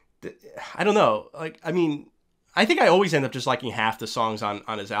 I don't know. Like, I mean, I think I always end up just liking half the songs on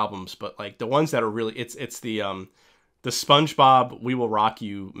his albums, but like the ones that are really, it's the SpongeBob "We Will Rock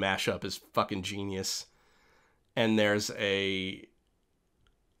You" mashup is fucking genius, and there's a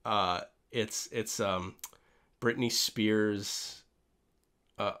it's Britney Spears,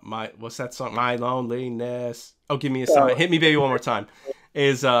 what's that song? My Loneliness. Oh, give me a sign. Hit Me Baby One More Time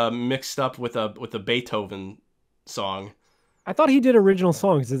is mixed up with a Beethoven song. I thought he did original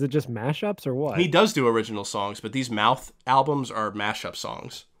songs. Is it just mashups or what? He does do original songs, but these Mouth albums are mashup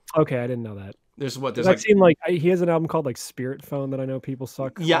songs. Okay, I didn't know that. There's I've seen like he has an album called like Spirit Phone that I know people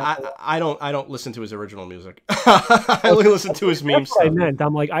suck. Yeah, I don't listen to his original music. I only listen to his meme stuff. What I meant.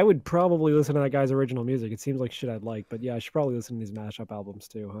 I'm like, I would probably listen to that guy's original music. It seems like shit I'd like, but yeah, I should probably listen to these mashup albums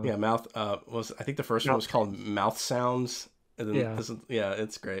too. Huh? Yeah, Mouth I think the first one was called Mouth Sounds. And then yeah,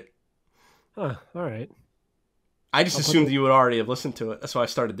 it's great. Huh. All right. I just assumed you would already have listened to it. That's why I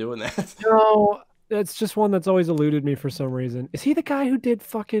started doing that. No, that's just one that's always eluded me for some reason. Is he the guy who did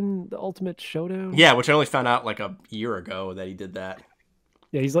fucking The Ultimate Showdown? Yeah, which I only found out like a year ago that he did that.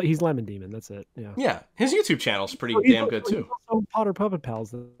 Yeah, he's Lemon Demon. That's it. Yeah. Yeah, his YouTube channel's pretty damn good too. Also Potter Puppet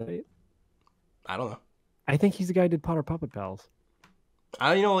Pals, right? I don't know. I think he's the guy who did Potter Puppet Pals.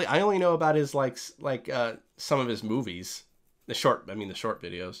 I only know about his like some of his movies. The short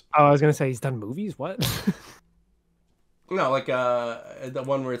videos. Oh, I was gonna say he's done movies. What? No, like the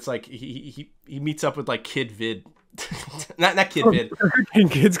one where it's like he meets up with like Kid Vid, not Kid Vid.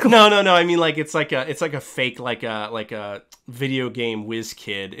 Kids. No. I mean like it's like a fake like a video game whiz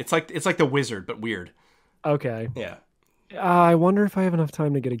kid. It's like the Wizard but weird. Okay. Yeah. I wonder if I have enough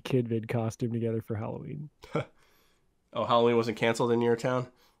time to get a Kid Vid costume together for Halloween. Oh, Halloween wasn't canceled in your town?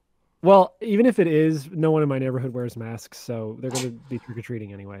 Well, even if it is, no one in my neighborhood wears masks, so they're going to be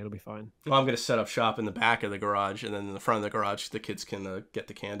trick-or-treating anyway. It'll be fine. Well, I'm going to set up shop in the back of the garage, and then in the front of the garage, the kids can get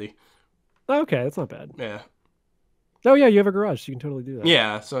the candy. Okay, that's not bad. Yeah. Oh, yeah, you have a garage, so you can totally do that.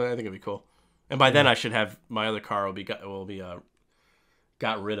 Yeah, so I think it'd be cool. And by then, I should have my other car will be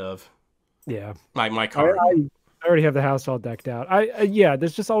got rid of. Yeah. My car. I already have the house all decked out. Yeah,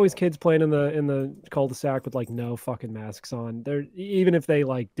 there's just always kids playing in the cul-de-sac with like no fucking masks on. They're even if they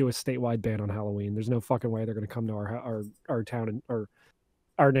like do a statewide ban on Halloween, there's no fucking way they're gonna come to our town and or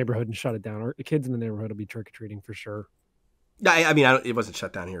our neighborhood and shut it down. Our kids in the neighborhood will be trick-or-treating for sure. I mean, it wasn't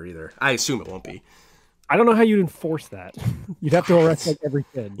shut down here either. I assume it won't be. I don't know how you'd enforce that. You'd have to arrest like every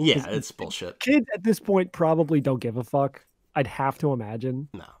kid. Yeah, it's bullshit. Kids at this point probably don't give a fuck. I'd have to imagine.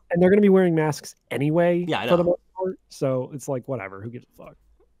 No. And they're going to be wearing masks anyway. Yeah, I know. For the most part, so it's like, whatever. Who gives a fuck?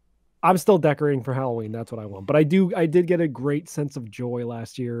 I'm still decorating for Halloween. That's what I want. But I did get a great sense of joy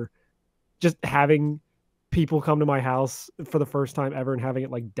last year. Just having people come to my house for the first time ever and having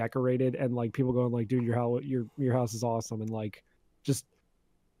it like decorated and like people going like, dude, your house is awesome. And like, just,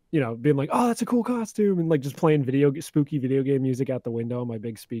 being like, oh, that's a cool costume. And like just playing spooky video game music out the window on my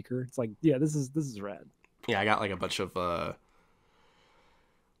big speaker. It's like, yeah, this is rad. Yeah, I got like a bunch of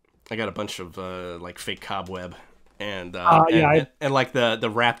like fake cobweb and like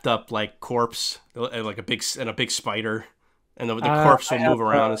the wrapped up like corpse and like a big spider and the corpse will move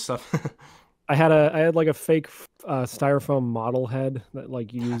around and stuff. I had like a fake styrofoam model head that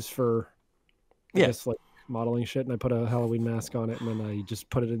like you use for just like modeling shit, and I put a Halloween mask on it, and then I just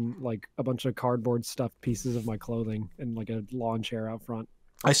put it in like a bunch of cardboard stuffed pieces of my clothing and like a lawn chair out front.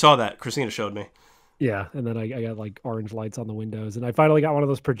 I saw that. Christina showed me. Yeah, and then I got like orange lights on the windows, and I finally got one of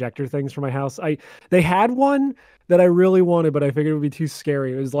those projector things for my house. They had one that I really wanted, but I figured it would be too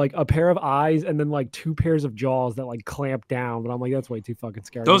scary. It was like a pair of eyes and then like two pairs of jaws that like clamp down. But I'm like, that's way too fucking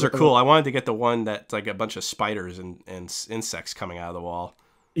scary. I'm Those gonna are get the one. cool. I wanted to get the one that's like a bunch of spiders and insects coming out of the wall.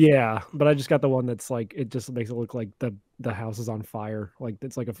 Yeah, but I just got the one that's like it just makes it look like the house is on fire. Like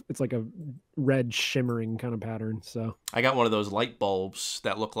it's like a red shimmering kind of pattern. So I got one of those light bulbs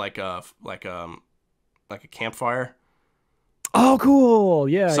that look like a campfire. oh, cool.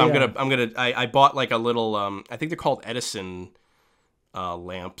 Yeah, So yeah. I bought like a little I think they're called Edison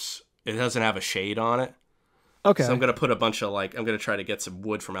lamps. It doesn't have a shade on it. So I'm Okay. gonna put a bunch of like I'm gonna try to get some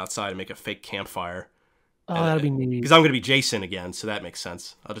wood from outside and make a fake campfire. Oh, And that'd be neat. because I'm gonna be Jason again, so that makes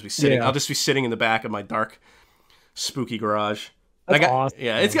sense. I'll Yeah, just be sitting in the back of my dark, spooky garage. that's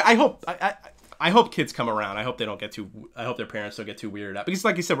Yeah. awesome. I hope kids come around. I hope they don't get too. I hope their parents don't get too weirded out because,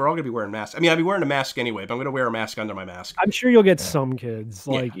 like you said, we're all gonna be wearing masks. I mean, I'll be wearing a mask anyway, but I'm gonna wear a mask under my mask. I'm sure you'll get some kids.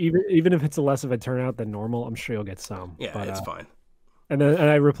 Yeah, Like even if it's a less of a turnout than normal, I'm sure you'll get some. yeah, But it's fine. and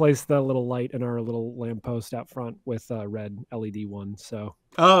I replaced the little light in our little lamppost out front with a red LED one. So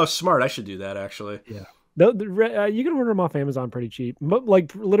Oh, smart. I should do that actually. yeah. You can order them off Amazon pretty cheap.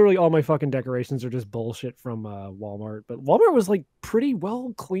 Like literally all my fucking decorations are just bullshit from Walmart. But Walmart was like pretty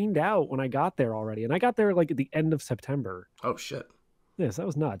well cleaned out when I got there already, and I got there like at the end of September. Oh shit. Yes, that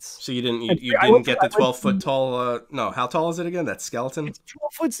was nuts. So you didn't And you didn't get the 12-foot tall? No, how tall is it again? That skeleton? it's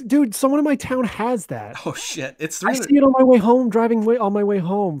 12 foot, dude. Someone in my town has that. Oh shit! It's I 300. see it on my way home, on my way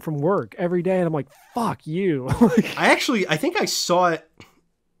home from work every day, and I'm like, "Fuck you!" Like, I think I saw it.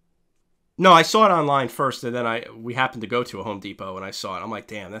 No, I saw it online first, and then we happened to go to a Home Depot, and I saw it. I'm like,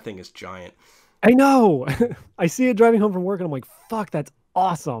 damn, that thing is giant. I know. I see it driving home from work, and I'm like, "Fuck, that's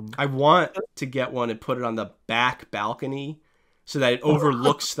awesome." I want to get one and put it on the back balcony so that it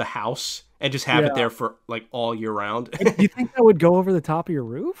overlooks the house and just have it Yeah. there for like all year round. Do you think that would go over the top of your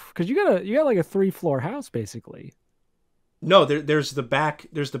roof? Because you got like a 3-floor house basically. No, there's the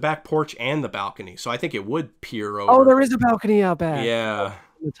back porch and the balcony, so I think it would peer Oh, over. there is a balcony out back. Yeah.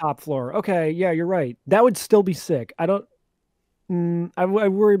 The top floor. Okay, yeah, you're right. That would still be sick. I don't. I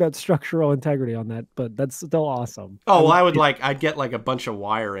worry about structural integrity on that, but that's still awesome. Oh well, I'd get like a bunch of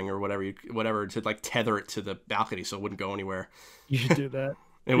wiring or whatever to like tether it to the balcony so it wouldn't go anywhere. You should do that.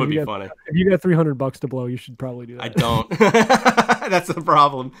 It would be funny. If you got $300 to blow, you should probably do that. I don't. That's the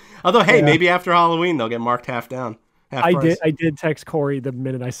problem. Although, hey, Yeah. maybe after Halloween they'll get marked half down, half price. I did text Corey the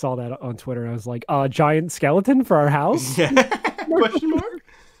minute I saw that on Twitter. I was like, giant skeleton for our house? Yeah. Question mark?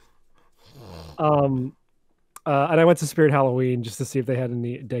 And I went to Spirit Halloween just to see if they had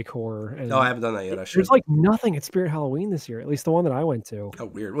any decor. And No, I haven't done that yet. I should. there's like nothing at Spirit Halloween this year, at least the one that I went to. Oh,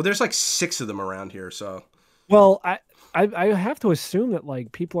 weird. Well, there's like 6 of them around here, so Well, I have to assume that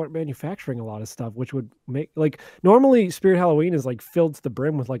like people aren't manufacturing a lot of stuff, which would make like normally Spirit Halloween is like filled to the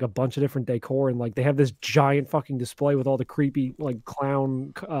brim with like a bunch of different decor, and like they have this giant fucking display with all the creepy like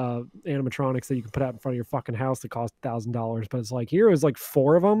clown animatronics that you can put out in front of your fucking house that cost $1,000. But it's like here is like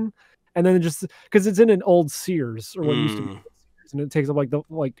 4 of them, and then it just because it's in an old Sears or what used to be Sears, and it takes up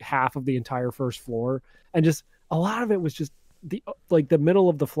like half of the entire first floor, and just a lot of it was just the middle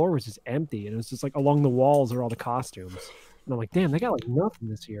of the floor was just empty, and it was just like along the walls are all the costumes, and I'm like, damn, they got like nothing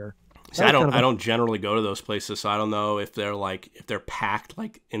this year. See, I don't generally go to those places, so I don't know if they're packed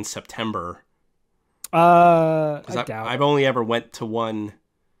like in September. I doubt. I've only ever went to one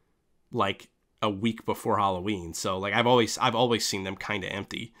like a week before Halloween, so like I've always seen them kind of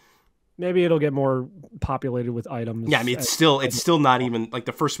empty. Maybe it'll get more populated with items. Yeah, I mean it's still not even like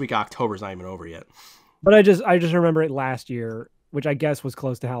the first week of October is not even over yet. But I just remember it last year, which I guess was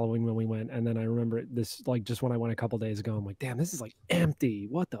close to Halloween when we went, and then I remember it this like just when I went a couple days ago. I'm like, damn, this is like empty.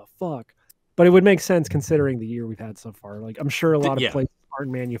 What the fuck? But it would make sense considering the year we've had so far. Like I'm sure a lot of places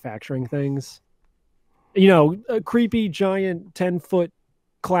aren't manufacturing things. You know, creepy giant 10-foot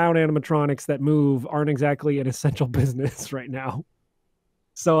clown animatronics that move aren't exactly an essential business right now.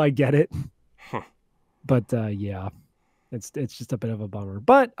 So I get it. Huh. But yeah. It's just a bit of a bummer.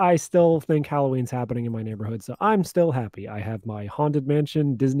 But I still think Halloween's happening in my neighborhood, so I'm still happy. I have my Haunted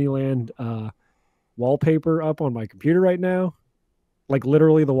Mansion Disneyland wallpaper up on my computer right now. Like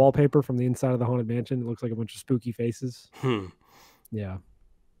literally the wallpaper from the inside of the Haunted Mansion. It looks like a bunch of spooky faces. Yeah.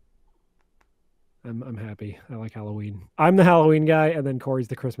 I'm happy. I like Halloween. I'm the Halloween guy, and then Corey's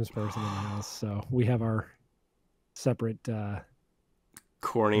the Christmas person in the house. So we have our separate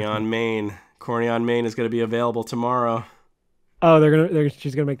Corny on Main. Corny on Main is going to be available tomorrow. Oh,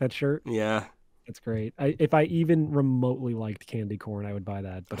 she's gonna make that shirt. Yeah, that's great. If I even remotely liked candy corn, I would buy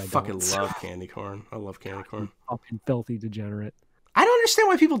that. But I fucking don't. love candy corn. I love candy corn. Fucking filthy degenerate. I don't understand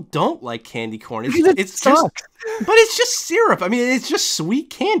why people don't like candy corn. It's It it's just, sucks. but it's just syrup. I mean, it's just sweet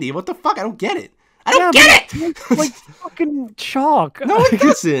candy. What the fuck? I don't get it. I don't Yeah, get but it. it tastes like fucking chalk. No, it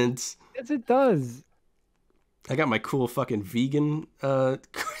doesn't. Yes, it does. I got my cool fucking vegan,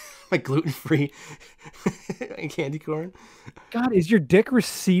 my gluten-free candy corn. God, is your dick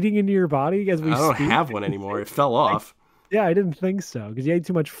receding into your body as we I don't speak? have one anymore. It fell off. Yeah, I didn't think so because you ate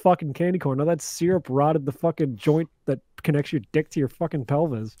too much fucking candy corn. All that syrup rotted the fucking joint that connects your dick to your fucking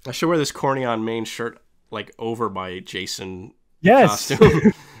pelvis. I should wear this corny on Maine shirt like over my Jason Yes,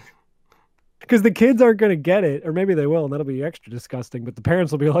 costume. because the kids aren't gonna get it, or maybe they will, and that'll be extra disgusting. But the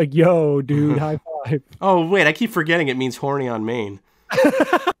parents will be like, "Yo, dude, high five." Oh wait, I keep forgetting it means horny on Maine.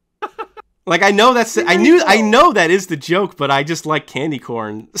 Like I know that's I know that is the joke, but I just like candy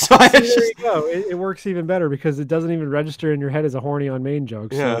corn, so I There just you go. It works even better because it doesn't even register in your head as a horny on main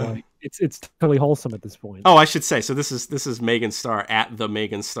joke. So Yeah. like, it's totally wholesome at this point. Oh, I should say. So this is Megan Starr at the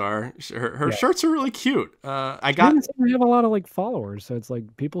Megan Starr. Her Yeah. shirts are really cute. I She got. doesn't seem to have a lot of like followers, so it's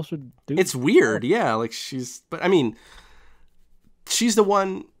like people should do. It's weird, yeah. Like she's, but I mean, she's the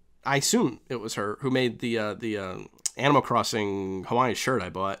one. I assume it was her who made the Animal Crossing Hawaiian shirt I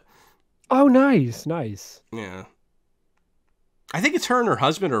bought. Oh, nice, nice. Yeah. I think it's her and her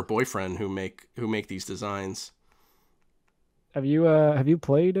husband or boyfriend who make these designs. Have you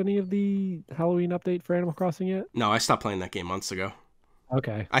played any of the Halloween update for Animal Crossing yet? No, I stopped playing that game months ago.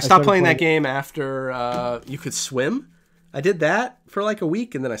 Okay. I stopped playing that game after you could swim. I did that for like a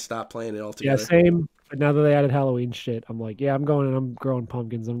week and then I stopped playing it Yeah, altogether. same. But now that they added Halloween shit, I'm like, yeah, I'm going and I'm growing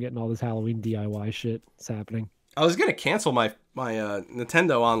pumpkins. I'm getting all this Halloween DIY shit. It's happening. I was gonna cancel my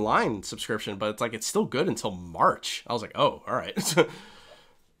Nintendo Online subscription, but it's like it's still good until March. I was like, oh, all right.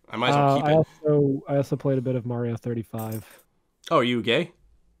 I might as well keep it. I also played a bit of Mario 35. Oh, are you gay?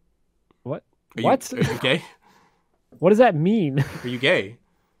 What? Are What? You, are you gay? What does that mean? Are you gay?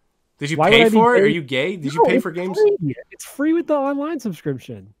 Did you Why would pay I be for it? gay? Are you gay? Did you No, pay it's for games? free. It's free with the online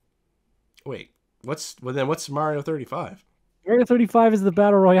subscription. Wait, what's Mario 35? Mario 35 is the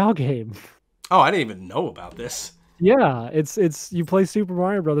battle royale game. Oh, I didn't even know about this. Yeah, it's you play Super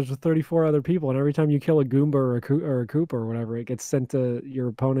Mario Brothers with 34 other people, and every time you kill a Goomba or a Koopa or whatever, it gets sent to your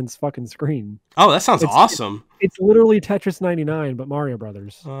opponent's fucking screen. Oh, that sounds awesome. It's literally Tetris 99, but Mario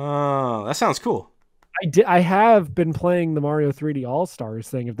Brothers. Oh, that sounds cool. I have been playing the Mario 3D All Stars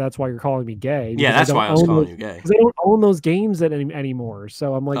thing. If that's why you're calling me gay. Yeah, that's why I was calling you gay. Because I don't own those games anymore.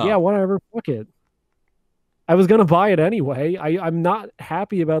 So I'm like, Oh. yeah, whatever, fuck it. I was gonna buy it anyway. I'm not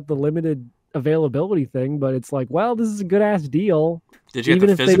happy about the limited availability thing, but it's like, well, this is a good ass deal. Did you get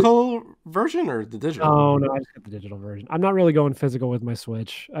the physical version or the digital? Oh no, I just got the digital version. I'm not really going physical with my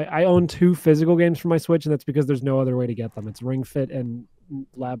Switch. I own 2 physical games for my Switch, and that's because there's no other way to get them. It's Ring Fit and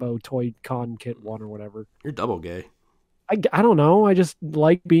Labo Toy Con Kit 1 or whatever. You're double gay. I don't know. I just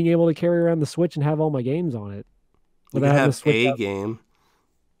like being able to carry around the Switch and have all my games on it. You could have a game.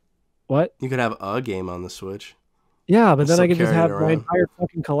 What? You could have a game on the Switch. Yeah, but then Still I can just carry it have my around. entire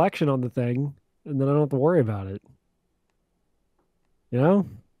fucking collection on the thing, and then I don't have to worry about it. You know?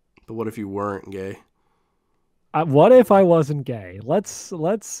 But what if you weren't gay? What if I wasn't gay? Let's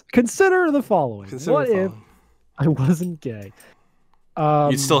consider the following. Consider what the if following. I wasn't gay?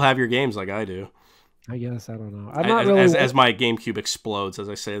 You'd still have your games like I do. I guess I don't know. I'm not really as my GameCube explodes as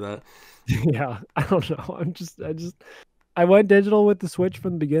I say that. Yeah, I don't know. I went digital with the Switch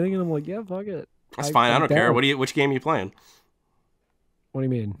from the beginning, and I'm like, yeah, fuck it. That's fine. I don't care. Which game are you playing? What do you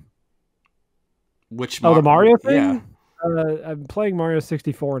mean? Which? The Mario thing? Yeah. I'm playing Mario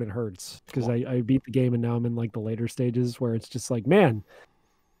 64 and it hurts because I beat the game and now I'm in like the later stages where it's just like, man,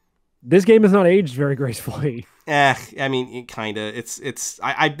 this game has not aged very gracefully. I mean, it kind of.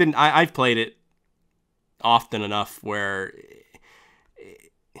 I've played it often enough where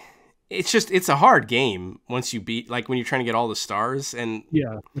it's a hard game once you beat, like when you're trying to get all the stars, and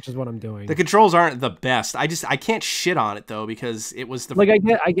yeah, which is what I'm doing. the controls aren't the best. I can't shit on it though because it was the like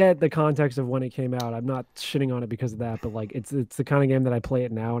I get the context of when it came out. I'm not shitting on it because of that, but like it's the kind of game that I play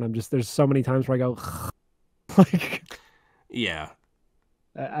it now, and I'm just there's so many times where I go like yeah.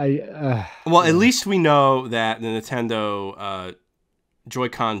 Well, at least we know that the Nintendo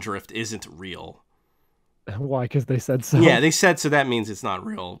Joy-Con drift isn't real. Why? Because they said so. Yeah, they said so. That means it's not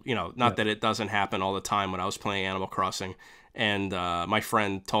real. You know, not that it doesn't happen all the time. When I was playing Animal Crossing, and my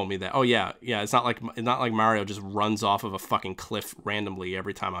friend told me that, oh yeah, it's not like Mario just runs off of a fucking cliff randomly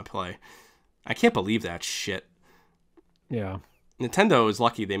every time I play. I can't believe that shit. Yeah. Nintendo is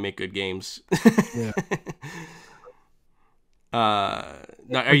lucky they make good games. Yeah.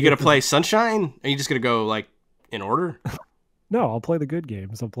 Now, are you gonna play Sunshine? Are you just gonna go like in order? No, I'll play the good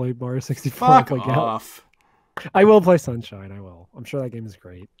games. I'll play Mario 64. Fuck I'll play off. I will play Sunshine. I will. I'm sure that game is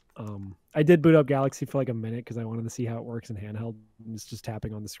great. I did boot up Galaxy for like a minute because I wanted to see how it works in handheld. It's just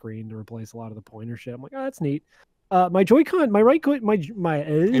tapping on the screen to replace a lot of the pointer shit. I'm like, oh, that's neat. My Joy-Con, my right, my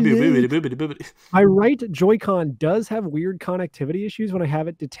right Joy-Con does have weird connectivity issues when I have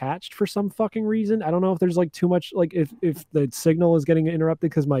it detached for some fucking reason. I don't know if there's like too much, like if the signal is getting interrupted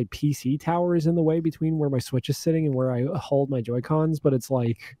because my PC tower is in the way between where my Switch is sitting and where I hold my Joy-Cons. But it's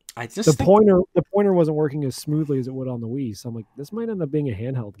like I just think the pointer wasn't working as smoothly as it would on the Wii. So I'm like, this might end up being a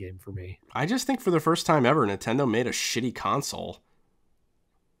handheld game for me. I just think for the first time ever, Nintendo made a shitty console.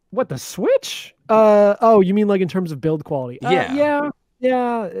 What, the Switch? Oh, you mean like in terms of build quality? Yeah.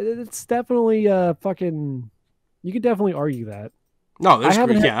 Yeah. It's definitely fucking. You could definitely argue that. No, there's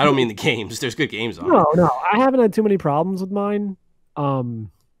great. Yeah, I don't mean the games. There's good games on it. No, I haven't had too many problems with mine.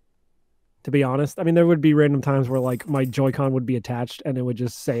 To be honest, I mean, there would be random times where like my Joy-Con would be attached and it would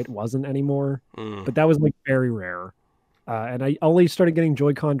just say it wasn't anymore, but that was like very rare. And I only started getting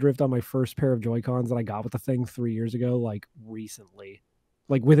Joy-Con drift on my first pair of Joy-Cons that I got with the thing 3 years ago, like recently,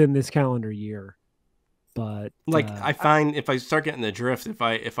 like within this calendar year. But like I find if I start getting the drift, if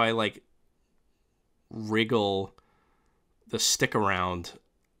I like wriggle the stick around,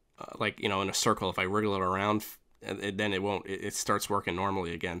 like in a circle, if I wriggle it around, then it won't. It starts working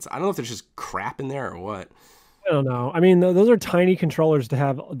normally again. So I don't know if there's just crap in there or what. I don't know. I mean, those are tiny controllers to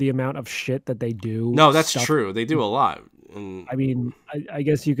have the amount of shit that they do. No, that's true. They do a lot. And I mean, I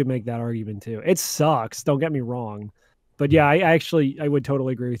guess you could make that argument too. It sucks. Don't get me wrong. But yeah, I would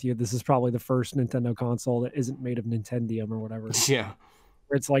totally agree with you. This is probably the first Nintendo console that isn't made of Nintendium or whatever. Yeah.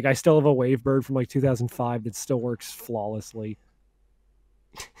 Where it's like I still have a Wavebird from like 2005 that still works flawlessly.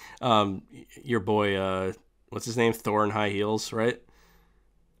 Your boy, what's his name? Thor in High Heels, right?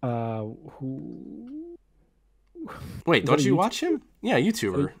 Who? Wait, don't you watch him? Yeah,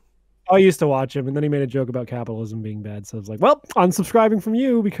 YouTuber. I used to watch him, and then he made a joke about capitalism being bad. So I was like, well, unsubscribing from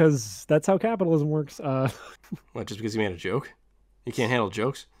you because that's how capitalism works. What, just because he made a joke? You can't handle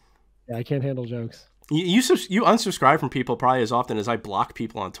jokes? Yeah, I can't handle jokes. You unsubscribe from people probably as often as I block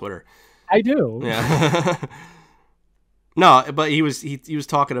people on Twitter. I do. Yeah. No, but he was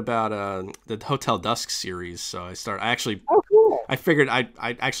talking about the Hotel Dusk series. So Oh, cool. I figured I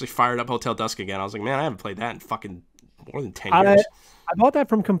actually fired up Hotel Dusk again. I was like, man, I haven't played that in fucking more than 10 years. I bought that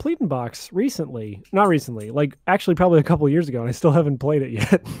from Complete in Box recently. Not recently, like actually probably a couple years ago, and I still haven't played it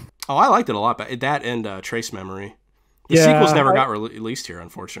yet. Oh, I liked it a lot, but that and Trace Memory. The sequels never got released here,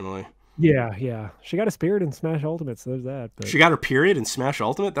 unfortunately. Yeah. She got a spirit in Smash Ultimate, so there's that. But... She got her period in Smash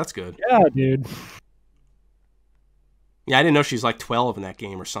Ultimate? That's good. Yeah, dude. Yeah, I didn't know she's like 12 in that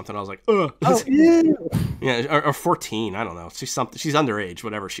game or something. I was like, ugh. Oh, yeah. Yeah, or 14. I don't know. She's underage,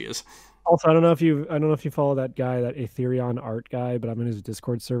 whatever she is. Also, I don't know if you follow that guy, that Ethereon art guy, but I'm in his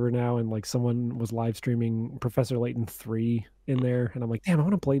Discord server now, and like someone was live streaming Professor Layton 3 in there, and I'm like, damn, I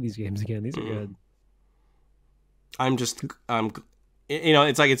want to play these games again. These are good.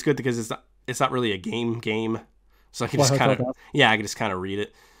 It's like it's good because it's not really a game, so I can just kind of I can just kind of read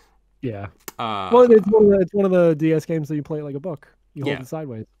it. Yeah. Well, it's one of the DS games that you play like a book. You hold it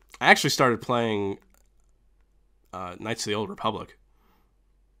sideways. I actually started playing Knights of the Old Republic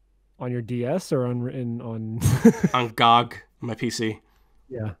on your DS or on on GOG, my PC.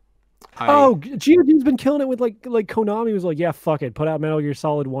 Yeah. GOG's been killing it with like Konami was like, yeah, fuck it, put out Metal Gear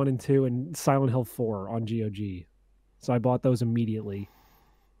Solid 1 and 2 and Silent Hill 4 on GOG. So I bought those immediately.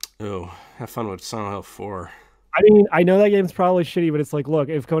 Oh, have fun with Silent Hill 4. I mean, I know that game's probably shitty, but it's like, look,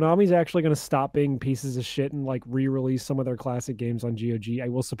 if Konami's actually going to stop being pieces of shit and like re-release some of their classic games on GOG, I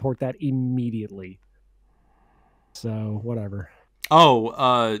will support that immediately. So, whatever.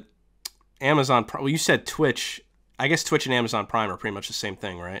 Oh, Amazon Prime. Well, you said Twitch. I guess Twitch and Amazon Prime are pretty much the same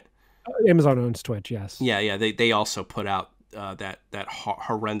thing, right? Amazon owns Twitch, yes. Yeah. They also put out that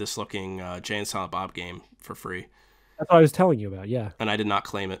horrendous looking Jay and Silent Bob game for free. That's what I was telling you about, yeah. And I did not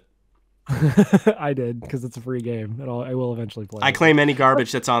claim it. I did because it's a free game, and I will eventually play. I claim any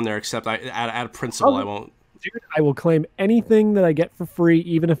garbage that's on there, except out of principle, I won't. Dude, I will claim anything that I get for free,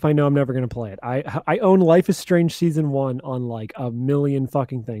 even if I know I'm never going to play it. I own Life is Strange Season 1 on like a million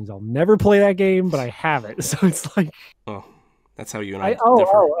fucking things. I'll never play that game, but I have it. So it's like... Oh, that's how you and I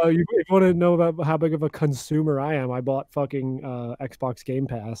differ. You want to know about how big of a consumer I am? I bought fucking Xbox Game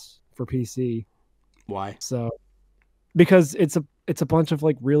Pass for PC. Why? So... Because it's a bunch of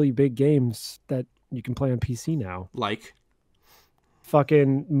like really big games that you can play on PC now. Like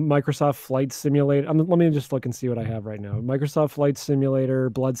fucking Microsoft Flight Simulator. Let me just look and see what I have right now. Microsoft Flight Simulator,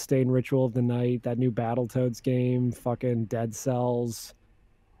 Bloodstained Ritual of the Night, that new Battletoads game, fucking Dead Cells.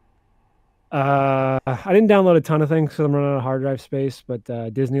 I didn't download a ton of things because I'm running out of hard drive space, but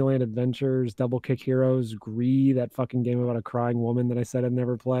Disneyland Adventures, Double Kick Heroes, Gree, that fucking game about a crying woman that I said I'd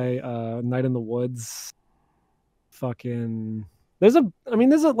never play, Night in the Woods, fucking. There's a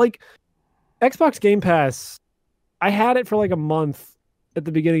like Xbox Game Pass. I had it for like a month at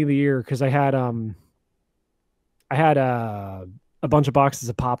the beginning of the year because I had a bunch of boxes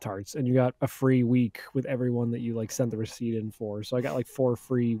of Pop Tarts, and you got a free week with everyone that you like sent the receipt in for. So I got like 4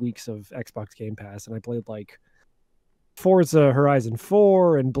 free weeks of Xbox Game Pass, and I played like Forza Horizon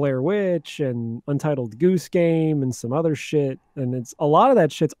 4 and Blair Witch and Untitled Goose Game and some other shit. And it's a lot of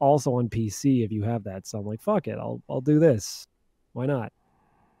that shit's also on PC if you have that. So I'm like, fuck it, I'll do this. Why not?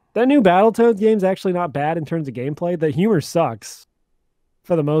 That new Battletoads game's actually not bad in terms of gameplay. The humor sucks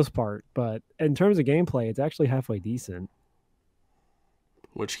for the most part, but in terms of gameplay, it's actually halfway decent.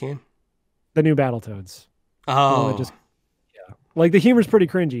 Which game? The new Battletoads. The one that Oh, just like the humor's pretty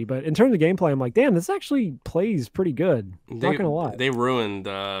cringy, but in terms of gameplay, I'm like, damn, this actually plays pretty good. Not gonna lie. they ruined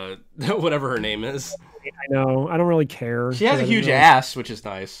whatever her name is. I know. I don't really care. She has a 'cause I didn't huge really- ass, which is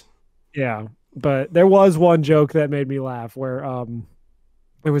nice. Yeah, but there was one joke that made me laugh where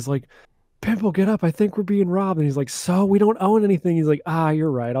it was like, Pimple, get up. I think we're being robbed. And he's like, so we don't own anything. He's like,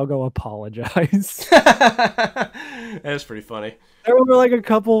 you're right. I'll go apologize. That's pretty funny. There were like a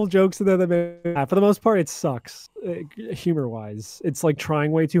couple jokes in there that made me laugh. For the most part, it sucks, humor wise. It's like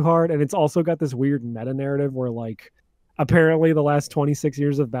trying way too hard. And it's also got this weird meta narrative where like apparently the last 26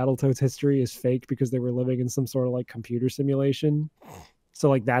 years of Battletoads history is fake because they were living in some sort of like computer simulation. So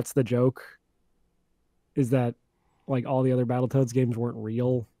like that's the joke, is that like all the other Battletoads games weren't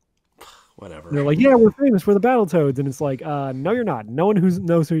real. Whatever. And they're like, yeah, we're famous for the Battletoads, and it's like, no, you're not. No one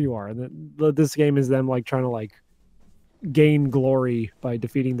knows who you are. And this game is them like trying to like gain glory by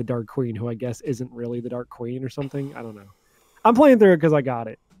defeating the Dark Queen, who I guess isn't really the Dark Queen or something. I don't know. I'm playing through it because I got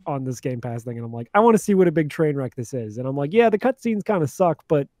it on this Game Pass thing, and I'm like, I want to see what a big train wreck this is. And I'm like, yeah, the cutscenes kind of suck,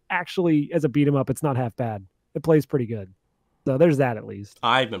 but actually, as a beat 'em up, it's not half bad. It plays pretty good. So there's that at least.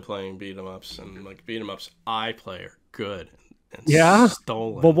 I've been playing beat 'em ups, and like beat 'em ups I play are good and Yeah?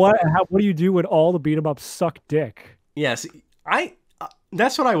 stolen. But what do you do when all the beat 'em ups suck dick? Yes, I.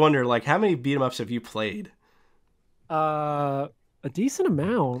 That's what I wonder. Like, how many beat 'em ups have you played? A decent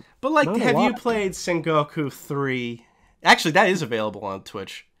amount. But like, Not a have you lot. played Sengoku 3? Actually, that is available on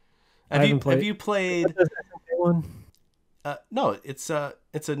Twitch. I haven't played- Have you played? That's the SNK one. No, it's a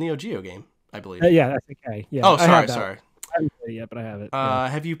Neo Geo game, I believe. Yeah, that's okay. Yeah. Oh, I have that. sorry. I haven't played it yet, but I have it. Yeah.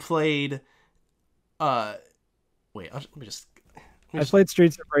 Have you played? Wait, let me just. I played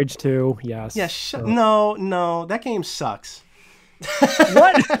Streets of Rage 2. Yes. Yeah, so- no, that game sucks.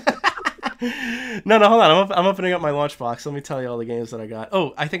 What? No, hold on. I'm opening up my launch box. Let me tell you all the games that I got.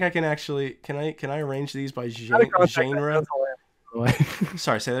 Oh, I think I can actually. Can I arrange these by Out of context, genre? that's hilarious, by the way.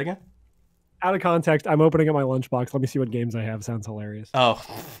 Sorry, say that again. Out of context, I'm opening up my lunchbox. Let me see what games I have. Sounds hilarious. Oh,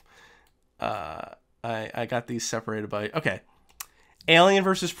 I got these separated by. Okay, Alien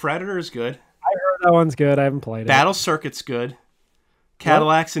versus Predator is good. That one's good. I haven't played it. Battle Circuit's good.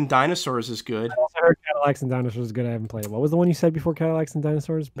 Cadillacs and Dinosaurs is good. I also heard Cadillacs and Dinosaurs is good. I haven't played it. What was the one you said before Cadillacs and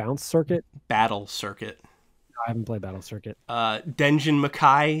Dinosaurs? Bounce Circuit? Battle Circuit. No, I haven't played Battle Circuit. Denjin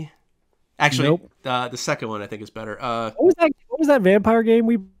Makai. Actually, Nope. the second one I think is better. What was that vampire game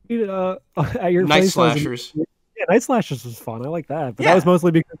we beat at your Night place? Slashers. Yeah, Night Slashers was fun. I like that. But Yeah. that was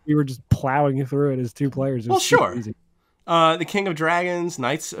mostly because we were just plowing through it as two players. It was Well, super sure. easy. The King of Dragons,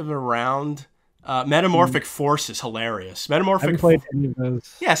 Knights of the Round, Metamorphic Force is hilarious. I haven't Metamorphic. played any of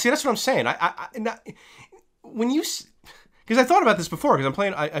those. Yeah, see, that's what I'm saying. When you, because I thought about this before, because I'm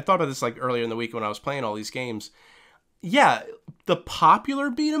playing. I thought about this like earlier in the week when I was playing all these games. Yeah, the popular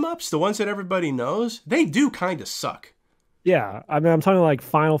beat 'em ups, the ones that everybody knows, they do kind of suck. Yeah, I mean, I'm talking like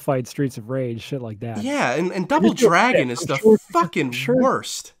Final Fight, Streets of Rage, shit like that. Yeah, and Double Just go Dragon ahead. is I'm the sure- fucking sure.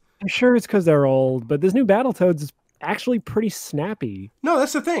 worst. I'm sure it's because they're old, but this new Battletoads is actually pretty snappy. No,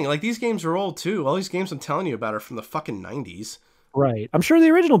 that's the thing. Like, these games are old too. All these games I'm telling you about are from the fucking 90s. Right. I'm sure the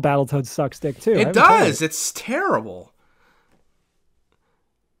original Battletoads sucks dick too. I It haven't played does. It's terrible.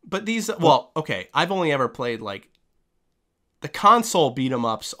 But these, well, okay, I've only ever played like the console beat 'em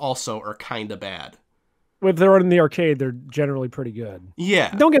ups. Also, are kind of bad. If they're in the arcade, they're generally pretty good.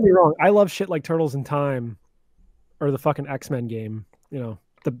 Yeah, Don't get me wrong. I love shit like Turtles in Time, or the fucking X-Men game. You know,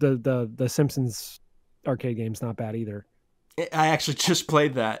 the Simpsons arcade game's not bad either. I actually just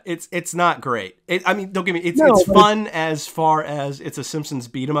played that. It's not great. I mean, don't get me. It's No, it's but fun as far as it's a Simpsons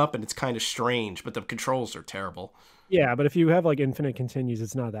beat 'em up, and it's kind of strange, but the controls are terrible. Yeah, but if you have like infinite continues,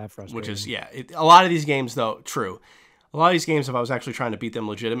 it's not that frustrating. Which is a lot of these games though. True, a lot of these games, if I was actually trying to beat them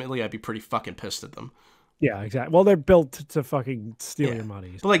legitimately, I'd be pretty fucking pissed at them. Yeah, exactly. Well, they're built to fucking steal Yeah. your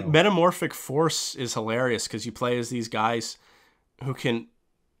money. But like So. Metamorphic Force is hilarious because you play as these guys who can.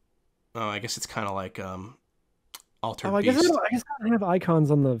 Oh, I guess it's kind of like Oh, Altered I guess I don't. Beast. I guess I don't have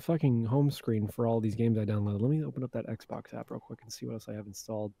icons on the fucking home screen for all these games I downloaded. Let me open up that Xbox app real quick and see what else I have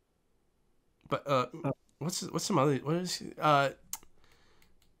installed. But Uh, what's some other what is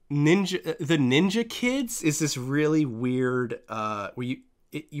Ninja the Ninja Kids is this really weird where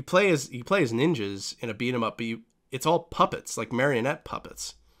you play as ninjas in a beat 'em up, but it's all puppets, like marionette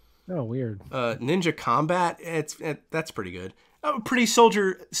puppets. oh, weird. Ninja Combat, that's pretty good. Pretty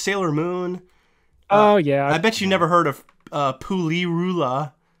Soldier Sailor Moon. Oh yeah. I bet you never heard of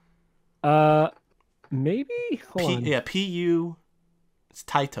Pulirula. Uh, maybe. Hold on. Yeah, Pu. It's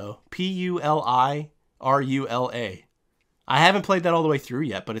Taito. Pulirula. I haven't played that all the way through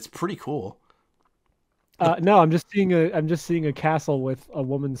yet, but it's pretty cool. No, I'm just seeing a castle with a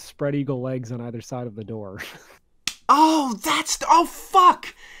woman's spread eagle legs on either side of the door. Oh, oh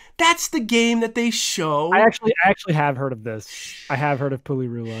fuck! That's the game that they show. I actually have heard of this. I have heard of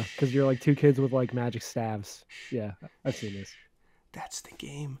Pulirula because you're like two kids with like magic staves. Yeah, I've seen this. That's the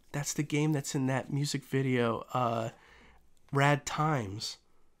game. That's the game that's in that music video. Rad Times.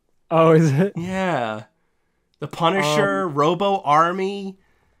 Oh, is it? Yeah. The Punisher, Robo Army,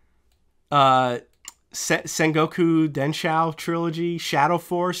 Sengoku Denshou trilogy, Shadow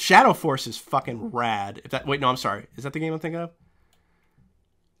Force. Shadow Force is fucking rad. Wait, no, I'm sorry. Is that the game I'm thinking of?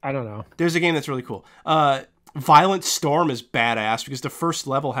 I don't know. There's a game that's really cool. Violent Storm is badass because the first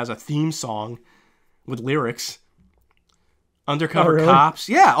level has a theme song with lyrics. Undercover Cops.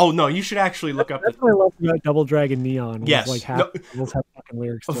 Yeah. Oh no, you should actually look up. That's what I love about Double Dragon Neon. Yes. Like half the levels have fucking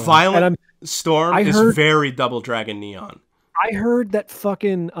lyrics. To Violent Storm is very Double Dragon Neon. I heard that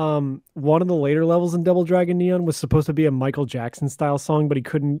fucking one of the later levels in Double Dragon Neon was supposed to be a Michael Jackson style song, but he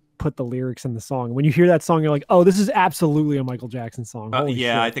couldn't put the lyrics in the song. When you hear that song, you're like, oh, this is absolutely a Michael Jackson song.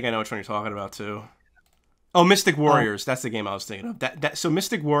 Yeah, shit. I think I know which one you're talking about too. Oh, Mystic Warriors. That's the game I was thinking of. So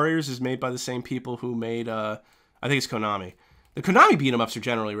Mystic Warriors is made by the same people who made I think it's Konami. The Konami beat 'em ups are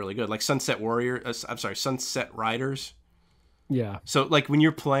generally really good, like Sunset Riders. Yeah. So like when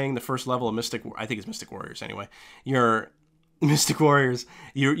you're playing the first level of I think it's Mystic Warriors anyway. You're Mystic Warriors.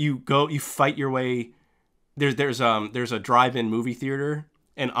 You fight your way. There's a drive-in movie theater,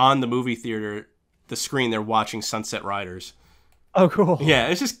 and on the movie theater, the screen they're watching Sunset Riders. Oh, cool. Yeah,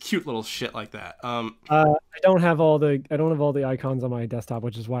 it's just cute little shit like that. I don't have all the icons on my desktop,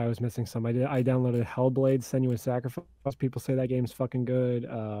 which is why I was missing some. I downloaded Hellblade: Senua's Sacrifice. People say that game's fucking good.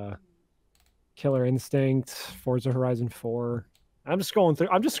 Killer Instinct, Forza Horizon 4. I'm just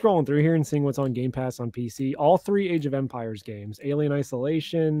scrolling through here and seeing what's on Game Pass on PC. All 3 Age of Empires games. Alien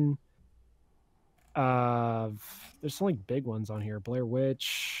Isolation. There's some like big ones on here. Blair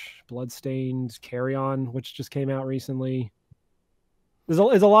Witch, Bloodstained, Carry On, which just came out recently. There's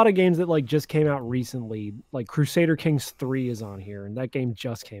a lot of games that like just came out recently. Like Crusader Kings 3 is on here, and that game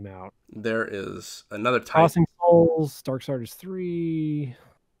just came out. There is another type. Crossing Souls, Darksiders 3,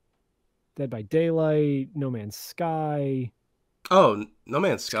 Dead by Daylight, No Man's Sky. Oh, No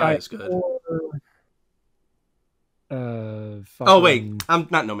Man's Sky is good. 4, oh wait, I'm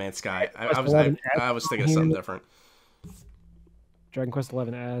not No Man's Sky. I was thinking of something different. Dragon Quest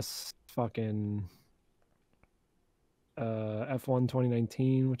 11S, fucking F1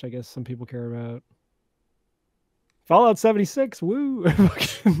 2019, which I guess some people care about. Fallout 76, woo!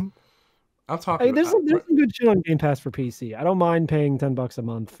 I'm talking. Hey, there's some good shit on Game Pass for PC. I don't mind paying $10 a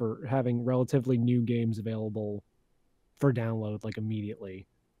month for having relatively new games available for download like immediately.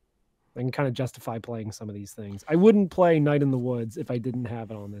 I can kind of justify playing some of these things. I wouldn't play Night in the Woods if I didn't have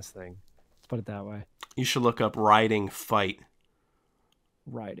it on this thing. Let's put it that way. You should look up Riding Fight.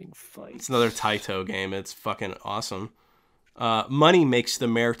 Riding Fight. It's another Taito game. It's fucking awesome. Money makes the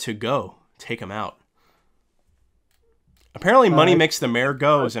mayor to go. Take him out. Apparently, Money makes the mayor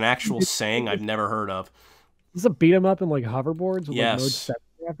go is an actual saying I've never heard of. Is this a beat 'em up in like hoverboards with yes. like Mode 7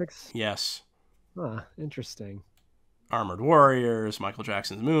 graphics? Yes. Huh, interesting. Armored Warriors, Michael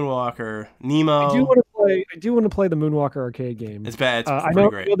Jackson's Moonwalker, Nemo. I do want to play the Moonwalker arcade game. It's bad. It's I know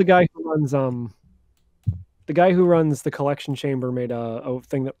the guy who runs the collection chamber made a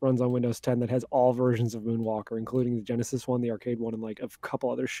thing that runs on Windows 10 that has all versions of Moonwalker, including the Genesis one, the arcade one, and like a couple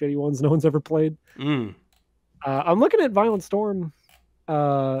other shitty ones no one's ever played. I'm looking at Violent Storm.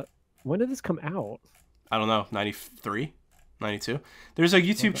 When did this come out? I don't know. 93, 92. There's a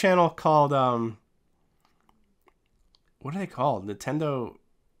YouTube channel called what are they called? Nintendo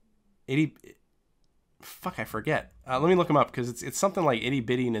 80. Fuck, I forget. Let me look them up because it's something like Itty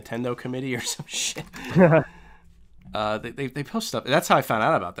Bitty Nintendo Committee or some shit. They post stuff. That's how I found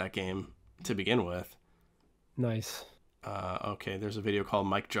out about that game to begin with. Nice. Okay, there's a video called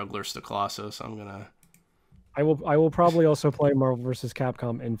Mike Juggler's the Colossus. I'm gonna. I will probably also play Marvel vs.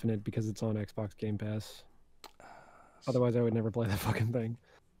 Capcom Infinite because it's on Xbox Game Pass. Otherwise, I would never play that fucking thing.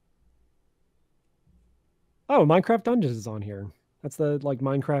 Oh, Minecraft Dungeons is on here. That's the like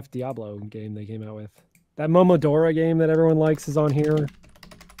Minecraft Diablo game they came out with. That Momodora game that everyone likes is on here.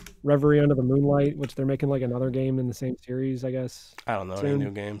 Reverie Under the Moonlight, which they're making like another game in the same series, I guess. I don't know any new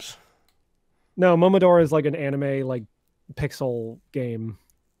games. No, Momodora is like an anime like pixel game.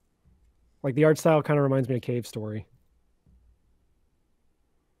 Like the art style kind of reminds me of Cave Story.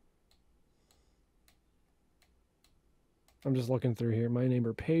 I'm just looking through here. My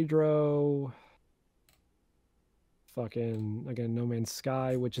Neighbor Pedro. Fucking again, No Man's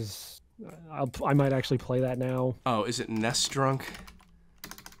Sky, which is I might actually play that now. Oh, is it Nest Drunk?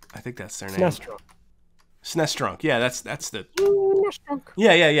 I think that's their name. Nest Drunk. SNES Drunk. Yeah, that's the. Nest Drunk.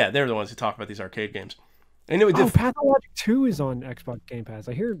 Yeah. They're the ones who talk about these arcade games. And it Pathologic 2 is on Xbox Game Pass.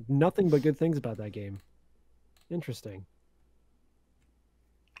 I hear nothing but good things about that game. Interesting.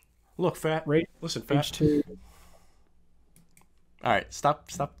 Look, Fat. Listen, Fat. H2. All right, stop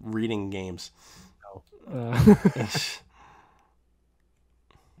reading games.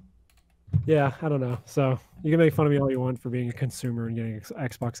 Yeah, I don't know. So you can make fun of me all you want for being a consumer and getting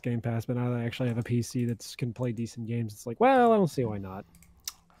Xbox Game Pass, but now that I actually have a PC that can play decent games, it's like, well, I don't see why not.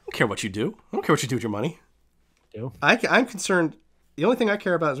 I don't care what you do. I don't care what you do with your money. Do? I'm concerned. The only thing I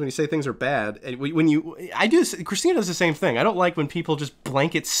care about is when you say things are bad. Christina does the same thing. I don't like when people just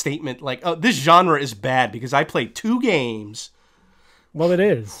blanket statement like, "Oh, this genre is bad because I played 2 games." Well, it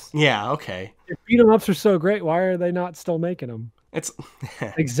is. Yeah. Okay. If beat 'em ups are so great, why are they not still making them? It's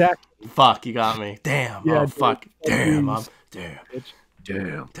exactly. Fuck, you got me. Damn. Yeah, oh, dude, fuck. Damn.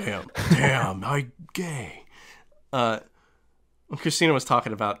 Damn. I'm gay. Christina was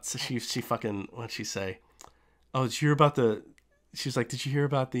talking about. She fucking. What'd she say? Oh, did you hear about the? She was like, did you hear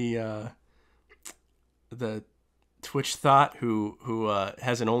about the Twitch thought who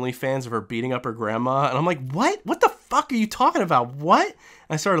has an OnlyFans of her beating up her grandma? And I'm like, what? What the fuck are you talking about? What? And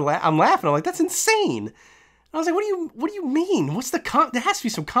I started. I'm laughing. I'm like, that's insane. And I was like, what do you mean? What's the there has to be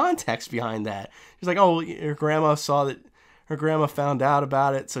some context behind that. She's like, oh, her grandma saw that. Her grandma found out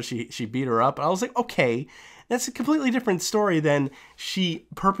about it, so she beat her up. And I was like, okay. That's a completely different story than she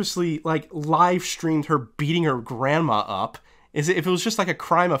purposely like live streamed her beating her grandma up. If it was just like a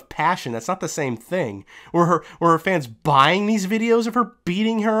crime of passion, that's not the same thing. Were her fans buying these videos of her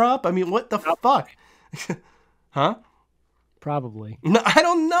beating her up? I mean, what the fuck? Huh? Probably. No, I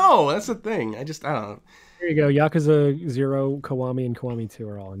don't know. That's the thing. I don't know. There you go. Yakuza 0, Kiwami, and Kiwami 2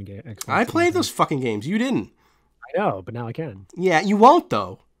 are all in Xbox. I played those fucking games. You didn't. I know, but now I can. Yeah, you won't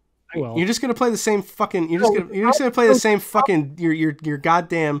though. I will. You're just gonna play the same fucking. You're just gonna play the same fucking your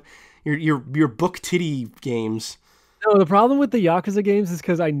goddamn your book titty games. No, the problem with the Yakuza games is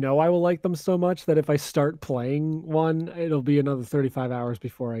because I know I will like them so much that if I start playing one, it'll be another 35 hours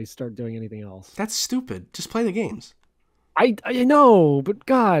before I start doing anything else. That's stupid. Just play the games. I know, but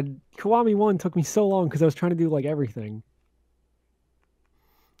God, Kiwami 1 took me so long because I was trying to do like everything.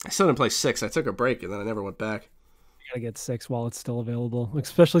 I still didn't play 6. I took a break and then I never went back. Gotta get 6 while it's still available,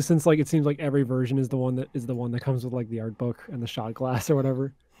 especially since like it seems like every version is the one that comes with like the art book and the shot glass or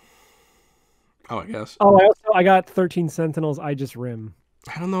whatever. Oh, I guess. Oh, I got 13 Sentinels. I just rim.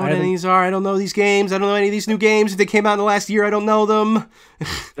 I don't know what any of these are. I don't know these games. I don't know any of these new games. If they came out in the last year, I don't know them.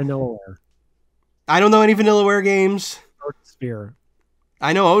 Vanillaware. I don't know any Vanillaware games. Odin Sphere.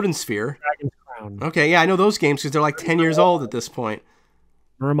 I know Odin Sphere. Dragon's Crown. Okay, yeah, I know those games because they're like 10 years old at this point.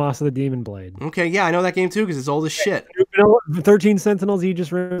 Muramasa the Demon Blade. Okay, yeah, I know that game too because it's old as shit. 13 Sentinels, you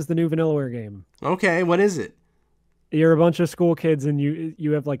just rim is the new Vanillaware game. Okay, what is it? You're a bunch of school kids and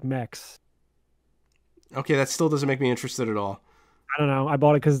you have like mechs. Okay, that still doesn't make me interested at all. I don't know. I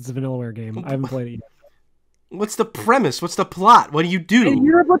bought it because it's a Vanillaware game. I haven't played it yet. What's the premise? What's the plot? What do you do? Hey,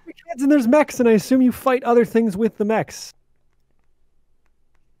 you're a bunch of kids and there's mechs, and I assume you fight other things with the mechs.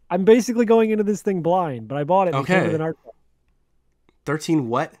 I'm basically going into this thing blind, but I bought it. Okay. With an art book. 13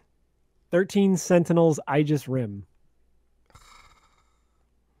 what? 13 Sentinels, I just rim.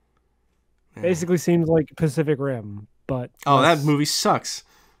 Basically seems like Pacific Rim, but... Oh, that movie sucks.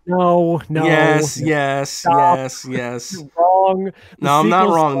 No. Yes. You're wrong. No, I'm not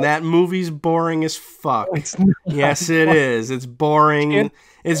wrong. That movie's boring as fuck. Yes, it is. It's boring.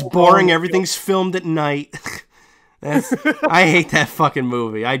 It's boring. Everything's filmed at night. I hate that fucking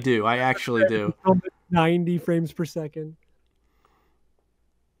movie. I do. I actually do. 90 frames per second.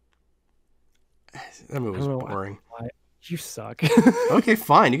 That movie's boring. You suck. Okay,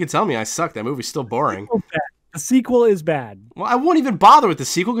 fine. You can tell me I suck. That movie's still boring. The sequel is bad. Well, I won't even bother with the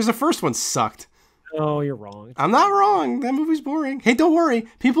sequel because the first one sucked. No, you're wrong. It's I'm not wrong. That movie's boring. Hey, don't worry.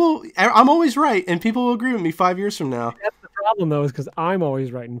 I'm always right, and people will agree with me 5 years from now. That's the problem, though, is because I'm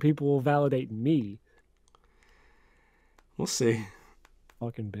always right, and people will validate me. We'll see.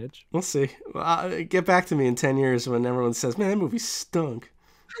 Fucking bitch. We'll see. Get back to me in 10 years when everyone says, man, that movie stunk.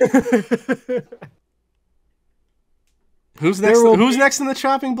 Who's next? Who's next in the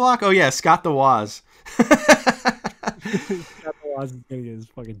chopping block? Oh, yeah, Scott the Woz. Scott the Woz is gonna get his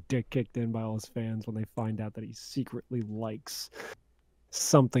fucking dick kicked in by all his fans when they find out that he secretly likes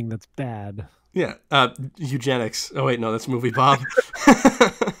something that's bad. Yeah, eugenics. Oh, wait, no, that's Movie Bob.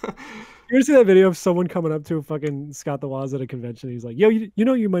 You ever see that video of someone coming up to a fucking Scott the Woz at a convention? He's like, yo, you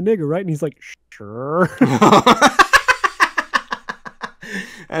know you're my nigga, right? And he's like, sure.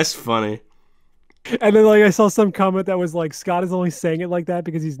 That's funny. And then like I saw some comment that was like, Scott is only saying it like that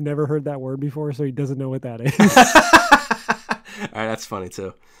because he's never heard that word before, so he doesn't know what that is. All right, that's funny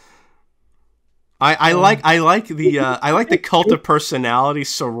too. I like the cult of personality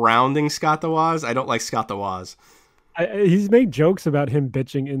surrounding Scott the Woz. I don't like Scott the Woz. He's made jokes about him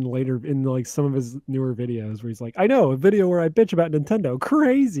bitching in like some of his newer videos where he's like, I know a video where I bitch about Nintendo.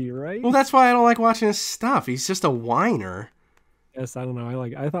 Crazy, right? Well, that's why I don't like watching his stuff. He's just a whiner. Yes, I don't know.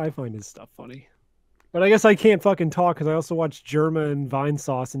 I find his stuff funny. But I guess I can't fucking talk because I also watch Germa and Vine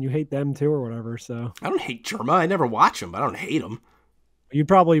Sauce, and you hate them too or whatever, so. I don't hate Germa. I never watch him, but I don't hate him. You'd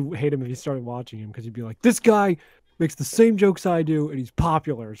probably hate him if you started watching him because you'd be like, this guy makes the same jokes I do, and he's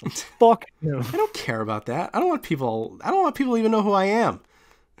popular. So fuck him. I don't care about that. I don't want people to even know who I am.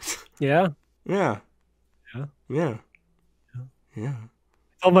 Yeah? Yeah. Yeah? Yeah. Yeah.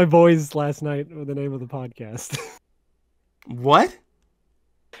 I told my boys last night with the name of the podcast. What?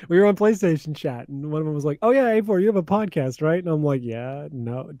 We were on PlayStation chat, and one of them was like, oh yeah, A4, you have a podcast, right? And I'm like, yeah,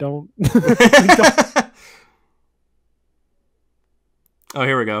 no, don't. Oh,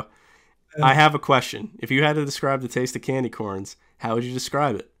 here we go. I have a question. If you had to describe the taste of candy corns, how would you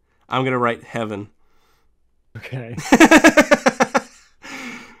describe it? I'm going to write heaven. Okay.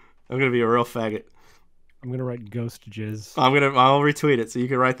 I'm going to be a real faggot. I'm going to write ghost jizz. I'll retweet it so you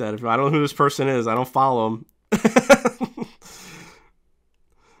can write that. If I don't know who this person is, I don't follow him.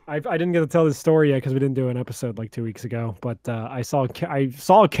 I didn't get to tell this story yet because we didn't do an episode like 2 weeks ago, but I saw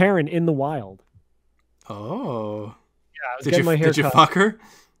Karen in the wild. Oh. Yeah, I was getting my hair cut. Did you fuck her?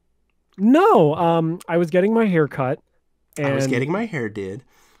 No, I was getting my hair cut. And I was getting my hair did.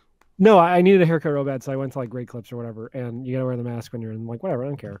 No, I needed a haircut real bad, so I went to like Great Clips or whatever, and you gotta wear the mask when you're in. Like, whatever, I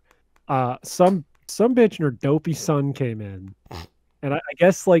don't care. Some bitch and her dopey son came in, and I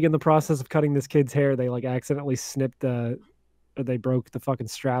guess like in the process of cutting this kid's hair, they like accidentally snipped they broke the fucking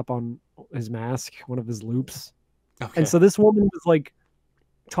strap on his mask, one of his loops. Okay. And so this woman was like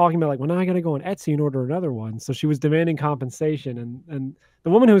talking about like, well, now I gotta go on Etsy and order another one. So she was demanding compensation, and the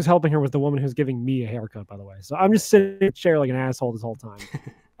woman who was helping her was the woman who's giving me a haircut, by the way. So I'm just sitting in the chair like an asshole this whole time.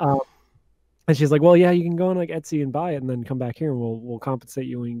 And she's like, well, yeah, you can go on like Etsy and buy it and then come back here and we'll compensate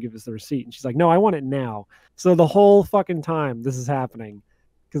you and give us the receipt. And she's like, no, I want it now. So the whole fucking time this is happening,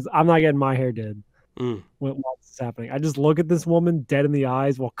 because I'm not getting my hair did while this is happening. I just look at this woman dead in the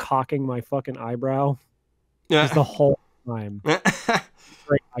eyes while cocking my fucking eyebrow. Just the whole time.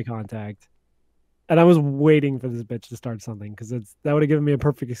 Great eye contact. And I was waiting for this bitch to start something because that would have given me a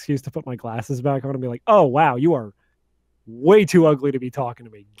perfect excuse to put my glasses back on and be like, oh, wow, you are way too ugly to be talking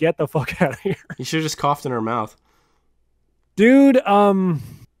to me. Get the fuck out of here. You should have just coughed in her mouth. Dude, if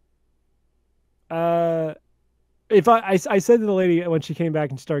I said to the lady when she came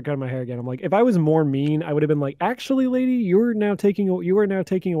back and started cutting my hair again, I'm like, if I was more mean, I would have been like, actually, lady, you are now taking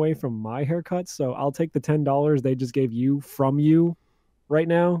away from my haircut, so I'll take the $10 they just gave you from you right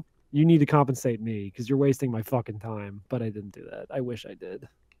now. You need to compensate me because you're wasting my fucking time. But I didn't do that. I wish I did.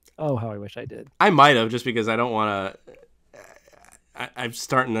 Oh, how I wish I did. I might have, just because I don't want to. I'm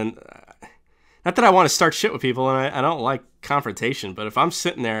starting to. Not that I want to start shit with people, and I don't like confrontation. But if I'm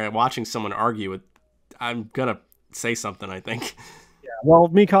sitting there and watching someone argue, I'm gonna say something, I think. Yeah. Well,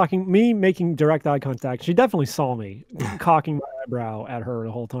 me making direct eye contact. She definitely saw me cocking my eyebrow at her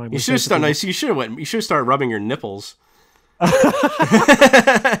the whole time. You should have started. You should have started rubbing your nipples.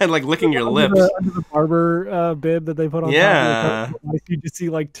 And like licking your lips under the barber bib that they put on. Yeah, top. You just see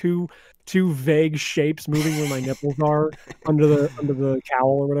like two vague shapes moving where my nipples are under the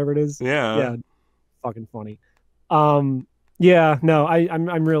cowl or whatever it is. Yeah, fucking funny. Yeah, no,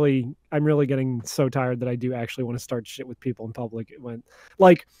 I'm really getting so tired that I do actually want to start shit with people in public. It went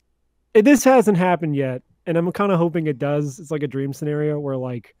like this hasn't happened yet, and I'm kind of hoping it does. It's like a dream scenario where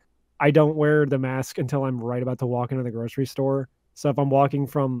like I don't wear the mask until I'm right about to walk into the grocery store. So if I'm walking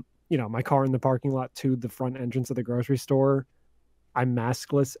from, my car in the parking lot to the front entrance of the grocery store, I'm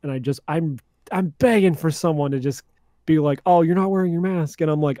maskless, and I'm begging for someone to just be like, "Oh, you're not wearing your mask," and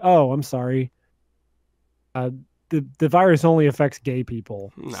I'm like, "Oh, I'm sorry. Uh, the virus only affects gay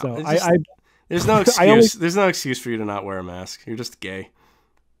people." No, So it's just there's no I only excuse. There's no excuse for you to not wear a mask. You're just gay.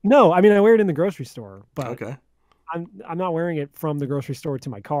 no, I mean I wear it in the grocery store, but Okay. I'm not wearing it from the grocery store to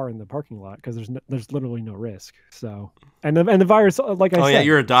my car in the parking lot because there's literally no risk. So and the virus, like I Oh yeah, said,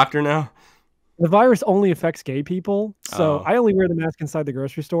 you're a doctor now. the virus only affects gay people. So Oh, I only wear the mask inside the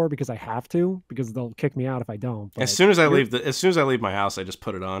grocery store because I have to, because they'll kick me out if I don't. as But soon as I you're leave as soon as I leave my house, I just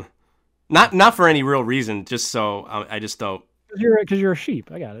put it on. Not for any real reason, just so I just don't. because you're a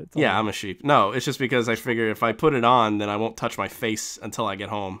sheep. I got it. It's all Yeah, I'm good. a sheep. No, it's just because I figure if I put it on, then I won't touch my face until I get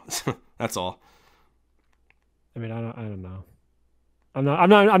home. That's all. I mean, I don't know.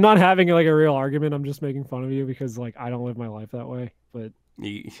 I'm not having like a real argument. I'm just making fun of you because like I don't live my life that way. But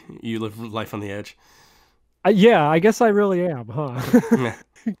You you live life on the edge. yeah, I guess I really am, huh?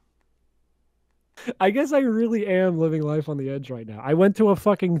 Meh. I guess I really am living life on the edge right now. I went to a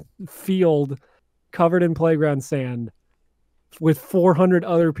fucking field covered in playground sand with 400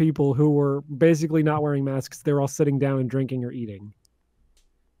 other people who were basically not wearing masks. They're all sitting down and drinking or eating.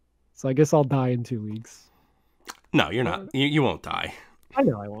 So I guess I'll die in 2 weeks. No, you're not. Uh, You won't die. I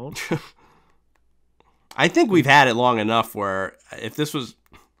know I won't. I think we've had it long enough where if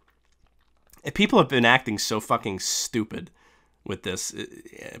people have been acting so fucking stupid with this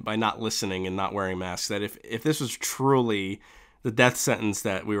by not listening and not wearing masks, that if this was truly the death sentence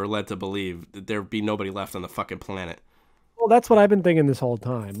that we were led to believe, there'd be nobody left on the fucking planet. Well, that's what I've been thinking this whole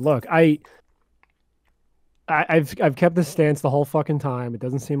time. Look, I've kept this stance the whole fucking time. It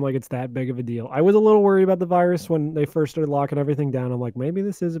doesn't seem like it's that big of a deal. I was a little worried about the virus when they first started locking everything down. I'm like, maybe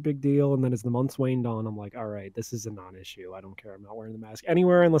this is a big deal. And then as the months waned on, I'm like, all right, this is a non-issue. I don't care. I'm not wearing the mask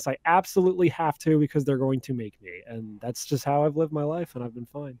anywhere unless I absolutely have to because they're going to make me. And that's just how I've lived my life, and I've been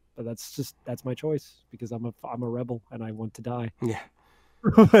fine. But that's my choice because I'm a rebel and I want to die. Yeah.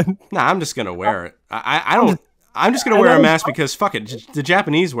 But Nah, I'm just gonna wear it. I I'm don't. just, I'm just gonna and wear I a don't, mask because fuck it. The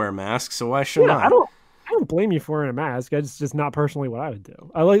Japanese wear masks, so why shouldn't yeah, I? I don't blame you for wearing a mask. It's just not personally what I would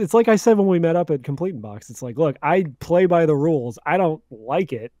do. It's like I said when we met up at Complete Box. It's like, look, I play by the rules. I don't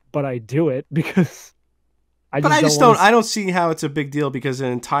like it, but I do it because I But just I don't just want don't. to. I don't see how it's a big deal because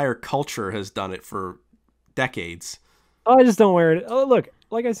an entire culture has done it for decades. I just don't wear it. Oh, look,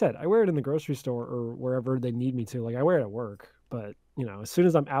 like I said, I wear it in the grocery store or wherever they need me to. Like I wear it at work, but as soon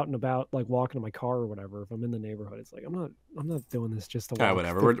as I'm out and about, like walking to my car or whatever, if I'm in the neighborhood, it's like I'm not doing this just to Ah, walk.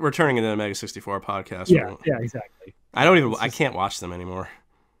 whatever. We're turning into a Mega 64 podcast. Yeah, yeah, exactly. I don't even. It's I just, can't watch them anymore.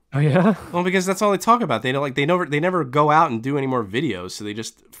 oh yeah. Well, because that's all they talk about. They don't like. They never go out and do any more videos. So they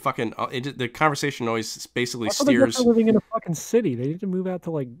just fucking. The conversation always basically Also, they get steers. for living in a fucking city. They need to move out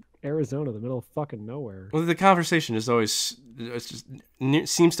to like Arizona, the middle of fucking nowhere. Well, the conversation is always. It's just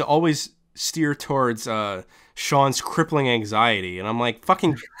seems to always steer towards Sean's crippling anxiety, and I'm like,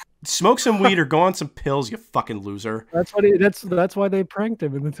 fucking smoke some weed or go on some pills, you fucking loser. That's why they pranked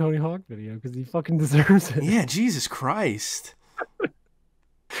him in the Tony Hawk video because he fucking deserves it. Yeah, Jesus Christ.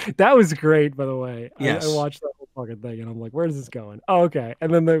 That was great, by the way. Yes. I watched that whole fucking thing and I'm like, where is this going? Oh, okay.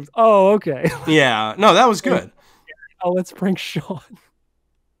 And then there's okay. Yeah. No, that was good. Oh, let's prank Sean.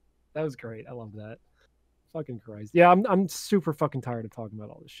 That was great. I love that. Fucking Christ. Yeah, I'm super fucking tired of talking about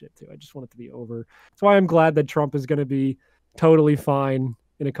all this shit too. I just want it to be over. That's why I'm glad that Trump is gonna be totally fine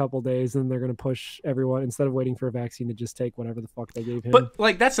in a couple days, and they're gonna push everyone instead of waiting for a vaccine to just take whatever the fuck they gave him. But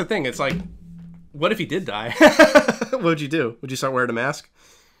like that's the thing. It's like, what if he did die? What would you do? Would you start wearing a mask?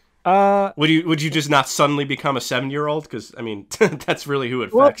 Would you just not suddenly become a 7-year-old? Because I mean, that's really who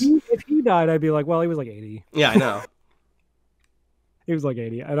it affects. Well, if he died, I'd be like, well, he was like 80. Yeah, I know. He was like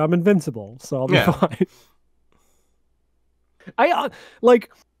 80, and I'm invincible, so I'll be Yeah. fine.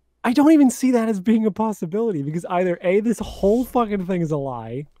 I don't even see that as being a possibility because either A, this whole fucking thing is a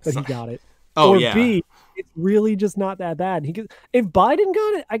lie that he got it, Oh or yeah. B, it's really just not that bad. If Biden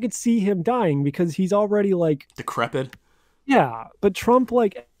got it, I could see him dying because he's already like, Decrepit. yeah, but Trump,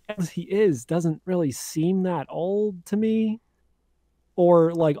 like as he is, doesn't really seem that old to me,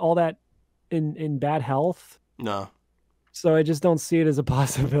 or like all that in bad health. No. So I just don't see it as a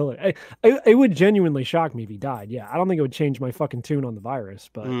possibility. It would genuinely shock me if he died. Yeah, I don't think it would change my fucking tune on the virus,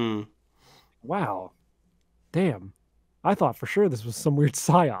 but wow, damn, I thought for sure this was some weird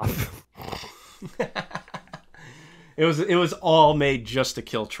psyop. It was all made just to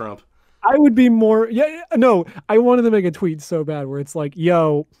kill Trump. I would be more. Yeah, no, I wanted to make a tweet so bad where it's like,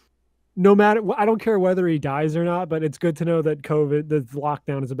 yo, no matter, I don't care whether he dies or not, but it's good to know that the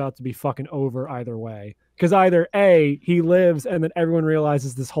lockdown is about to be fucking over either way. Because either A, he lives and then everyone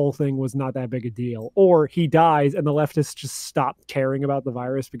realizes this whole thing was not that big a deal, or he dies and the leftists just stop caring about the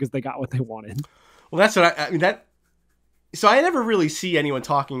virus because they got what they wanted. Well, that's what I mean. So I never really see anyone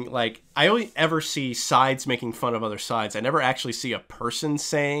talking, like, I only ever see sides making fun of other sides. I never actually see a person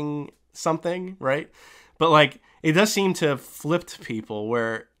saying something, right? But, like, it does seem to have flipped people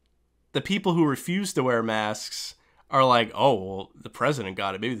where the people who refuse to wear masks are like, oh, well, the president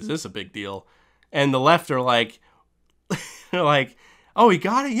got it. Maybe this is a big deal. And the left are like, they're like, oh, he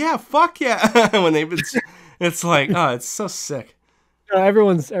got it? Yeah, fuck yeah. When it's like, oh, it's so sick.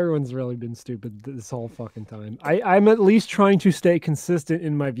 Everyone's really been stupid this whole fucking time. I'm at least trying to stay consistent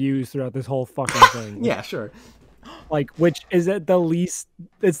in my views throughout this whole fucking thing. Yeah, sure. Like, which is at the least,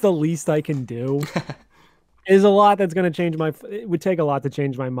 it's the least I can do. Is a lot that's going to change my, it would take a lot to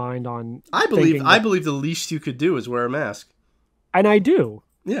change my mind on. I believe the least you could do is wear a mask. And I do.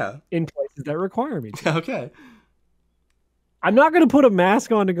 Yeah. In places that require me to. Okay. I'm not going to put a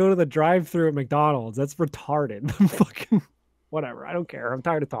mask on to go to the drive-thru at McDonald's. That's retarded. I'm fucking, whatever. I don't care. I'm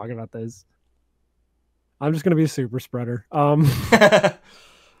tired of talking about this. I'm just going to be a super spreader. No,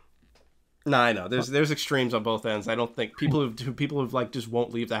 I know. There's extremes on both ends. I don't think people who like just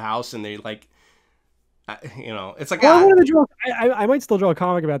won't leave the house and they like, you know, it's like, well, I might still draw a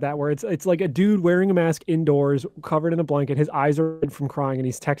comic about that where it's like a dude wearing a mask indoors covered in a blanket, his eyes are red from crying, and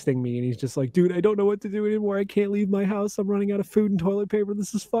he's texting me and he's just like, dude, I don't know what to do anymore, I can't leave my house, I'm running out of food and toilet paper,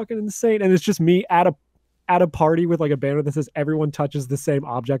 this is fucking insane. And it's just me at a party with like a banner that says everyone touches the same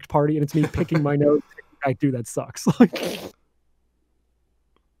object party, and it's me picking my nose like, dude, that sucks. Like,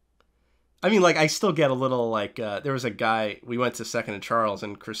 I mean, like, I still get a little, like, there was a guy, we went to Second and Charles,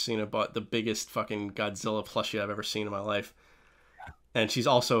 and Christina bought the biggest fucking Godzilla plushie I've ever seen in my life. And she's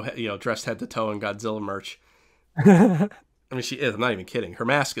also, you know, dressed head to toe in Godzilla merch. I mean, she is, I'm not even kidding. Her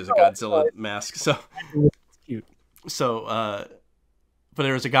mask is a Godzilla mask, so. It's cute. So, but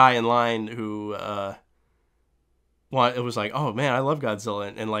there was a guy in line who, it was like, oh, man, I love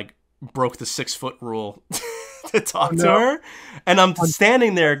Godzilla, and like, broke the 6-foot rule to talk to her. And I'm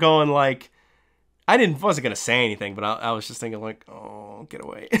standing there going like, wasn't gonna say anything, but I was just thinking like, oh, get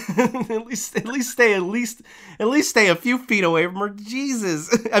away. at least stay a few feet away from her.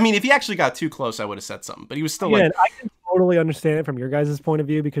 Jesus. I mean, if he actually got too close, I would have said something, but he was still like, I can totally understand it from your guys' point of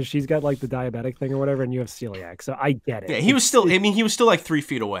view because she's got like the diabetic thing or whatever, and you have celiac, so I get it. Yeah, he was still like 3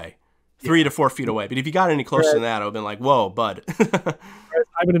 feet away. 3 to 4 feet away. But if you got any closer than that, I would have been like, whoa, bud.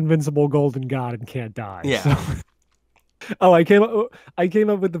 I'm an invincible golden god and can't die. Yeah. So. Oh, I came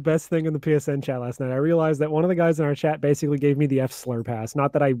up with the best thing in the PSN chat last night. I realized that one of the guys in our chat basically gave me the F slur pass.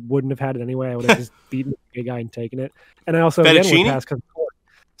 Not that I wouldn't have had it anyway. I would have just beaten the guy and taken it. And I also have the N-word pass.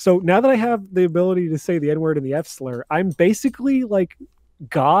 So now that I have the ability to say the N-word and the F slur, I'm basically like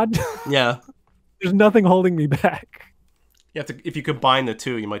God. Yeah. There's nothing holding me back. You have to, if you combine the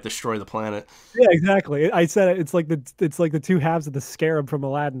two, you might destroy the planet. Yeah, exactly. I said it's like the two halves of the scarab from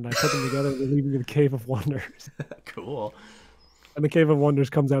Aladdin. I put them together and leaving the Cave of Wonders. Cool. And the Cave of Wonders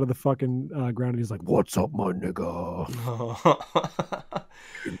comes out of the fucking ground and he's like, "What's up, my nigga?"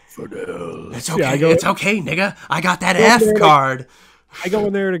 Infidel. It's okay. Yeah, it's okay, nigga. I got that F card. I go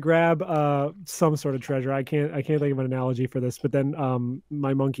in there to grab some sort of treasure. I can't think of an analogy for this, but then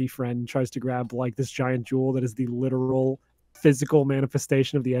my monkey friend tries to grab like this giant jewel that is the literal physical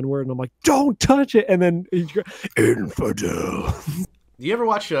manifestation of the N-word, and I'm like, don't touch it. And then infidel. Do you ever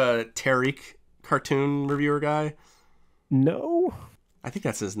watch a Tariq cartoon reviewer guy? No. I think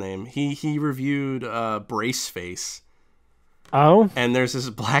that's his name. He reviewed Brace Face. Oh. And there's this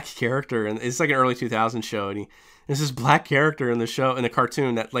black character, and it's like an early 2000s show, and there's this black character in the show, in the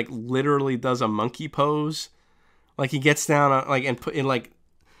cartoon, that like literally does a monkey pose. Like he gets down on, like, and put in like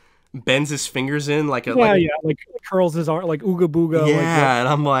bends his fingers in like a like curls his arm like ooga booga. Yeah, like, and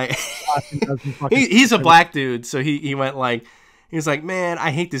I'm like, he's a black dude, so he went like, he was like, man,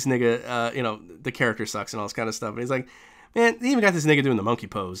 I hate this nigga. You know, the character sucks and all this kind of stuff. And he's like, man, they even got this nigga doing the monkey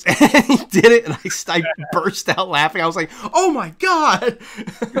pose, and he did it, and I burst out laughing. I was like, oh my god.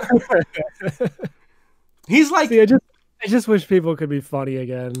 He's like, see, I just wish people could be funny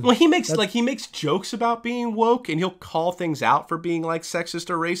again. Well, he makes jokes about being woke, and he'll call things out for being like sexist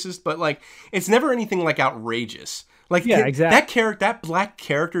or racist, but like it's never anything like outrageous. Like exactly. That black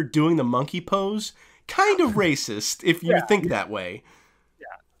character doing the monkey pose, kind of racist if you think that way. Yeah.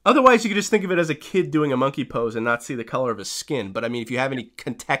 Otherwise, you could just think of it as a kid doing a monkey pose and not see the color of his skin. But I mean, if you have any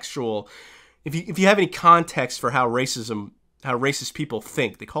contextual, if you have any context for how racist people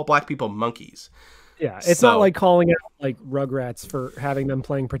think, they call black people monkeys. Yeah, it's not like calling out like Rugrats for having them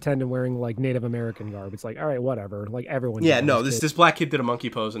playing pretend and wearing like Native American garb. It's like, all right, whatever. Like everyone. Yeah, no, this black kid did a monkey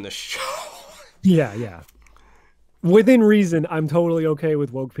pose in this show. Yeah, yeah. Within reason, I'm totally okay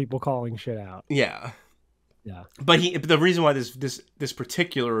with woke people calling shit out. Yeah. Yeah. But the reason why this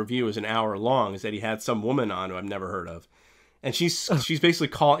particular review is an hour long is that he had some woman on who I've never heard of, and she's basically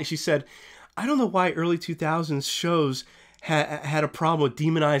called. She said, "I don't know why early 2000s shows had a problem with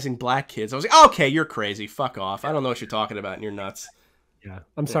demonizing black kids." I was like, "Okay, you're crazy. Fuck off. I don't know what you're talking about, and you're nuts." Yeah.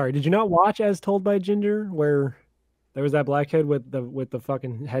 I'm Yeah. sorry. Did you not watch As Told by Ginger, where there was that black kid with the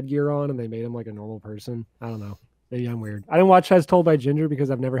fucking headgear on, and they made him like a normal person? I don't know. Maybe I'm weird. I didn't watch As Told by Ginger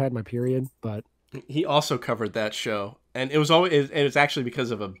because I've never had my period, but He also covered that show, and it was actually because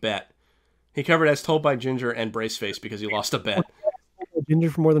of a bet. He covered As Told by Ginger and Braceface because he lost a bet. Ginger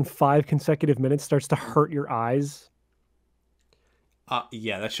for more than 5 consecutive minutes starts to hurt your eyes.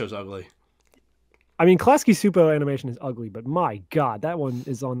 Yeah, that show's ugly. I mean, Klasky Supo animation is ugly, but my god, that one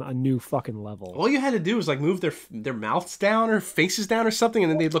is on a new fucking level. All you had to do was like move their mouths down or faces down or something, and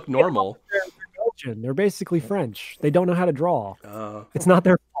then they'd look normal. They're Belgian. They're basically French. They don't know how to draw. Uh, It's not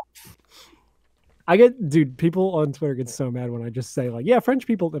their fault. I get, dude, people on Twitter get so mad when I just say, like, yeah, French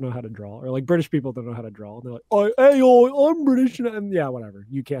people don't know how to draw, or like British people don't know how to draw. And they're like, oh, hey, oh, I'm British. And yeah, whatever.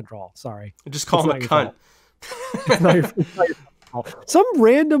 You can't draw. Sorry. just call him a cunt. It's not your fault. Some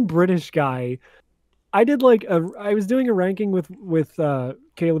random British guy. I was doing a ranking with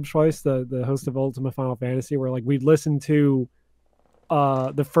Caleb Schweiss, the host of Ultima Final Fantasy, where like we'd listen to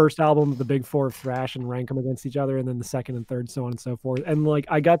the first album of the Big Four of thrash and rank them against each other, and then the second and third, so on and so forth. And like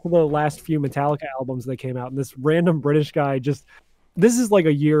I got to the last few Metallica albums that came out, and this random British guy this is like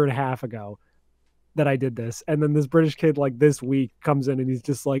a year and a half ago that I did this, and then this British kid like this week comes in and he's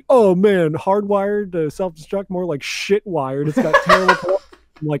just like, oh man, hardwired to self-destruct, more like shit wired. It's got terrible.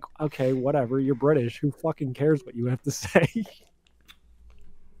 I'm like, okay, whatever. You're British. Who fucking cares what you have to say?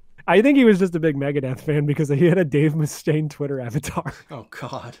 I think he was just a big Megadeth fan because he had a Dave Mustaine Twitter avatar. Oh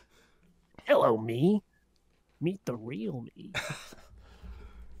God. Hello, me. Meet the real me.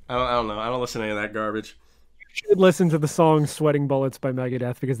 I don't know. I don't listen to any of that garbage. You should listen to the song "Sweating Bullets" by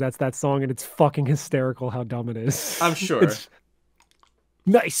Megadeth because that's that song, and it's fucking hysterical how dumb it is. I'm sure. It's,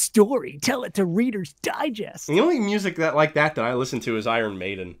 nice story. Tell it to Reader's Digest. The only music that I listen to is Iron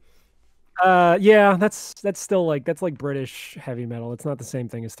Maiden. Yeah, that's still like that's like British heavy metal. It's not the same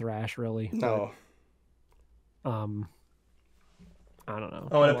thing as thrash, really. No. But, I don't know.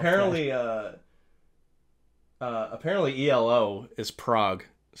 Oh, and apparently ELO is Prague.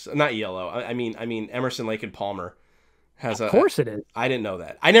 So, not ELO. I mean Emerson, Lake and Palmer has of course it is. I didn't know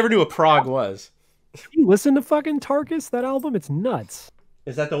that. I never knew what Prague was. You listen to fucking Tarkus, that album? It's nuts.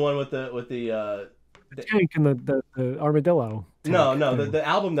 Is that the one with the tank and the armadillo? No, the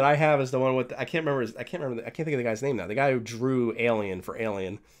album that I have is the one with I can't think of the guy's name now. The guy who drew Alien for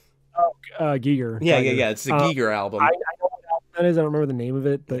Alien. Giger. Yeah. It's the Giger album. I know what album that is. I don't remember the name of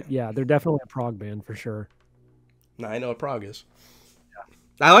it, but yeah, they're definitely a prog band for sure. No, I know what Prague is.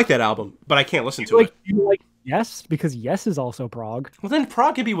 Yeah. I like that album, but I can't listen to it. You like Yes? Because Yes is also prog. Well, then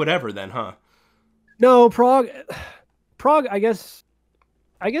prog could be whatever then, huh? No, prog, I guess,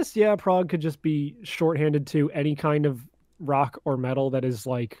 yeah, prog could just be shorthanded to any kind of rock or metal that is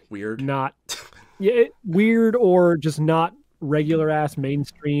like weird, not weird or just not regular ass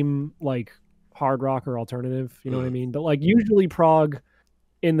mainstream like hard rock or alternative. You know what I mean? But like usually prog,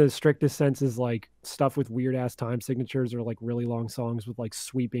 in the strictest sense, is like stuff with weird ass time signatures or like really long songs with like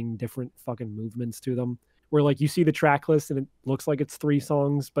sweeping different fucking movements to them. Where like you see the track list and it looks like it's 3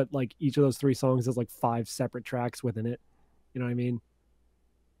 songs, but like each of those 3 songs has like 5 separate tracks within it. You know what I mean?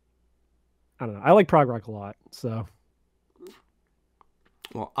 I don't know. I like prog rock a lot, so.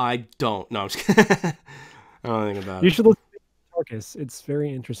 Well, I don't. No, I'm just kidding. I don't know anything about it. You should listen to Tarkus. It's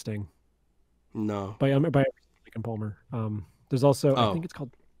very interesting. No. By Lincoln Palmer. There's also I think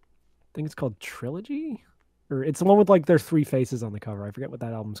it's called Trilogy, or it's the one with like their 3 faces on the cover. I forget what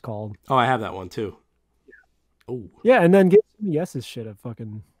that album's called. Oh, I have that one too. Oh. Yeah, and then give Yes's shit a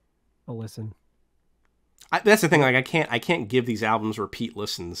listen. That's the thing. Like, I can't give these albums repeat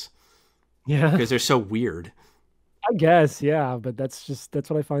listens. Yeah, because they're so weird. I guess, yeah, but that's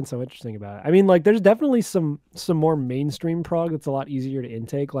what I find so interesting about it. I mean, like, there's definitely some more mainstream prog that's a lot easier to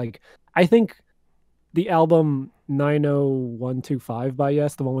intake. Like, I think the album 90125 by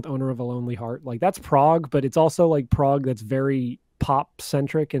Yes, the one with Owner of a Lonely Heart, like that's prog, but it's also like prog that's very pop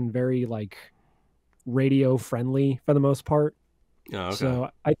centric and very like radio friendly for the most part. Oh, okay. So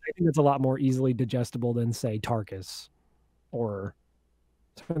I think it's a lot more easily digestible than say Tarkus, or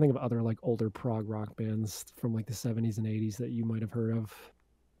I'm trying to think of other like older prog rock bands from like the 70s and 80s that you might have heard of.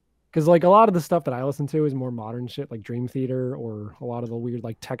 Because like a lot of the stuff that I listen to is more modern shit, like Dream Theater, or a lot of the weird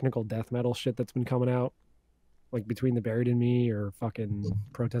like technical death metal shit that's been coming out. like Between the Buried and Me or fucking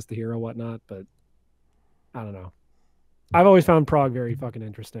Protest the Hero, whatnot. But I don't know. I've always found prog very fucking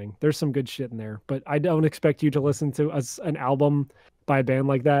interesting. There's some good shit in there, but I don't expect you to listen to an album by a band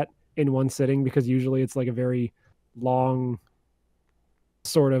like that in one sitting, because usually it's like a very long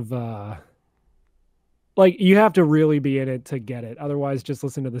sort of like you have to really be in it to get it. Otherwise, just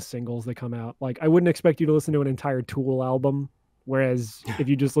listen to the singles that come out. Like I wouldn't expect you to listen to an entire Tool album. Whereas if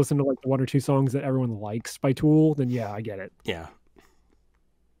you just listen to like the one or two songs that everyone likes by Tool, then yeah, I get it. Yeah.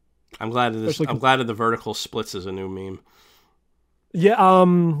 I'm glad that the vertical splits is a new meme. Yeah,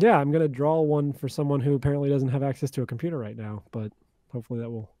 yeah, I'm gonna draw one for someone who apparently doesn't have access to a computer right now, but hopefully that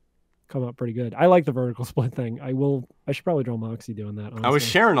will come out pretty good. I like the vertical split thing. I should probably draw Moxie doing that, honestly. I was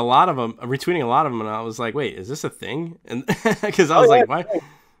sharing a lot of them, retweeting a lot of them, and I was like, wait, is this a thing? And because I was like, why?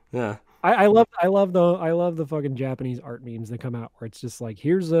 Yeah. I love the fucking Japanese art memes that come out where it's just like,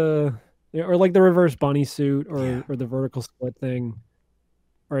 here's a, or like the reverse bunny suit or the vertical split thing.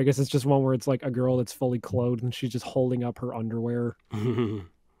 Or I guess it's just one where it's like a girl that's fully clothed and she's just holding up her underwear. I don't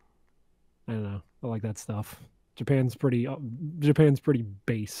know. I like that stuff. Japan's pretty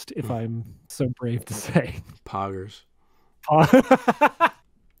based, if I'm so brave to say. Poggers.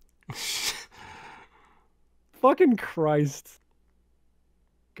 Fucking Christ.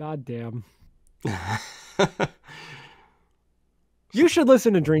 God damn. You should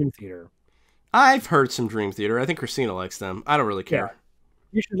listen to Dream Theater. I've heard some Dream Theater. I think Christina likes them. I don't really care. Yeah.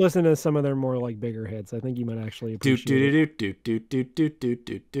 You should listen to some of their more like bigger hits. I think you might actually appreciate it.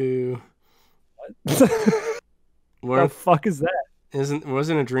 What the fuck is that?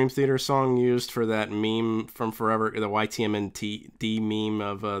 Wasn't a Dream Theater song used for that meme from Forever, the YTMNT meme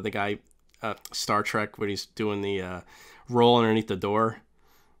of the guy Star Trek when he's doing the roll underneath the door?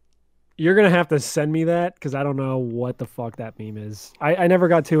 You're gonna have to send me that because I don't know what the fuck that meme is. I never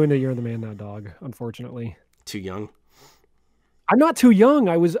got too into You're the Man Now Dog, unfortunately. Too young. I'm not too young.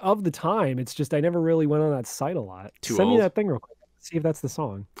 I was of the time. It's just I never really went on that site a lot. Too Send old. me that thing real quick. See if that's the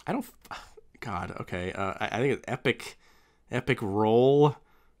song. I don't. God. Okay. I think it's Epic Roll.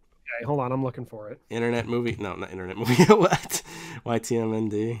 Okay, hold on. I'm looking for it. Internet movie? No, not internet movie. What?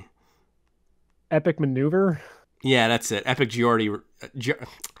 YTMND. Epic Maneuver. Yeah, that's it. Epic Geordie. Let's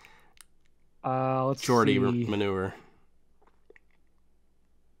Geordie see. Maneuver.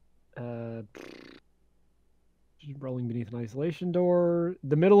 Rolling Beneath an Isolation Door.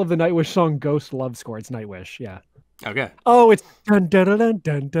 The middle of the Nightwish song Ghost Love Score. It's Nightwish, yeah. Okay. Oh, it's dun dun dun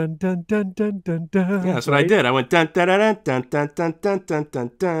dun dun dun dun dun dun dun. Yeah, that's what I did. I went dun dun dun dun dun dun dun dun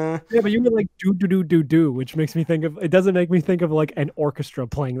dun dun. Yeah, but you were like do do do do do, which makes me think of, it doesn't make me think of like an orchestra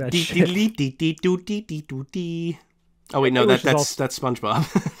playing that shit. Oh wait, no, that's SpongeBob.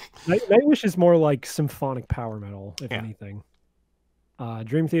 Nightwish is more like symphonic power metal, if anything.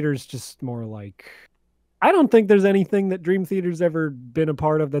 Dream Theater is just more like, I don't think there's anything that Dream Theater's ever been a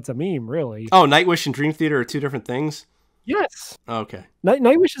part of that's a meme, really. Oh, Nightwish and Dream Theater are two different things? Yes. Oh, okay.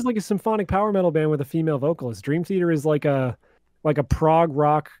 Nightwish is like a symphonic power metal band with a female vocalist. Dream Theater is like a prog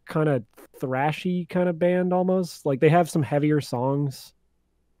rock kind of thrashy kind of band almost. Like they have some heavier songs.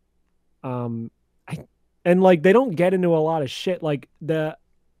 And like they don't get into a lot of shit. Like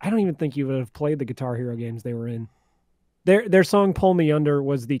I don't even think you would have played the Guitar Hero games they were in. Their song "Pull Me Under"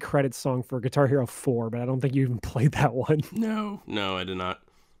 was the credits song for Guitar Hero 4, but I don't think you even played that one. No, I did not.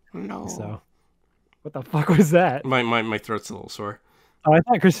 No. So, what the fuck was that? My throat's a little sore. Oh, I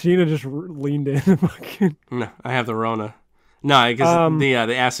thought Christina just leaned in. No, I have the Rona. No, because the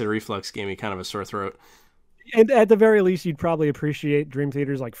acid reflux gave me kind of a sore throat. And at the very least, you'd probably appreciate Dream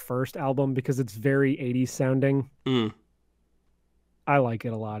Theater's like first album because it's very 80s sounding. I like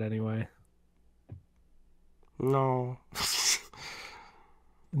it a lot anyway. No.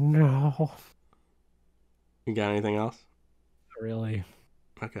 No. You got anything else? Not really.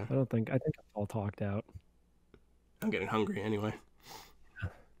 Okay. I think I'm all talked out. I'm getting hungry anyway.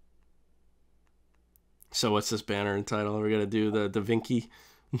 So what's this banner and title? Are we gonna do the Da Vinci?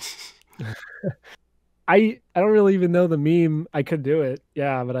 I don't really even know the meme. I could do it,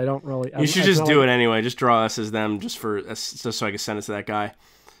 yeah, but I don't really. You should just do it anyway. Just draw us as them, just so I can send it to that guy.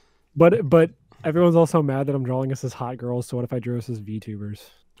 But everyone's also mad that I'm drawing us as hot girls. So what if I drew us as VTubers?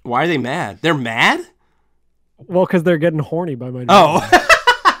 Why are they mad? They're mad? Well, because they're getting horny by my drawing.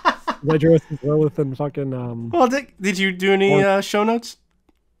 I drew us as Lilith and fucking. Well, did you do any show notes?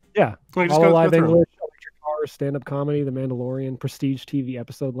 Yeah. All live English, electric car, stand-up comedy, The Mandalorian, Prestige TV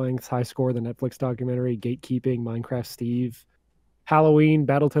episode lengths, High Score, the Netflix documentary, Gatekeeping, Minecraft Steve, Halloween,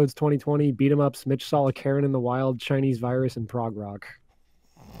 Battletoads 2020, Beat 'em Ups, Mitch saw a Karen in the Wild, Chinese Virus, and Prog Rock.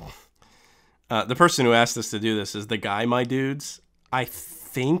 The person who asked us to do this is the guy, my dudes. I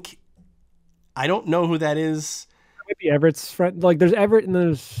think I don't know who that is. Maybe Everett's friend. Like there's Everett and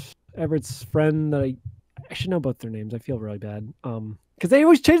there's Everett's friend that I should know both their names. I feel really bad. Because they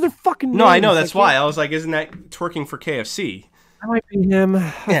always change their fucking names. No, I know, that's why. I was like, isn't that twerking for KFC? That might be him.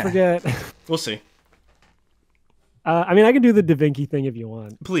 I forget. We'll see. I mean, I can do the Da Vinci thing if you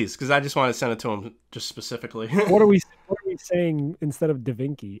want. Please, because I just want to send it to him just specifically. What are we saying instead of Da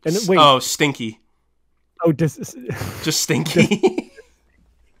Vinci? And wait. Oh, Stinky. Oh, just Stinky.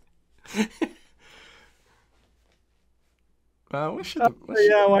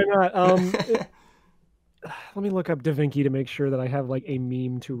 Yeah, why not? Let me look up Da Vinci to make sure that I have like a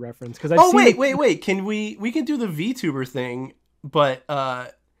meme to reference. Because wait. Can we can do the VTuber thing, but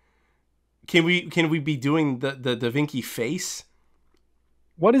can we be doing the Da Vinci face?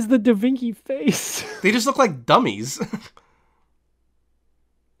 What is the Da Vinci face? They just look like dummies.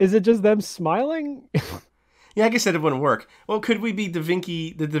 Is it just them smiling? Yeah, I guess that it wouldn't work. Well, could we be the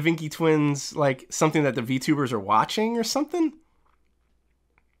Da Vinci twins, like something that the VTubers are watching or something?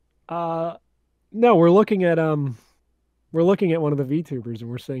 No, we're looking at one of the VTubers and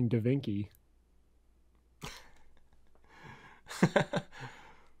we're saying Da Vinci.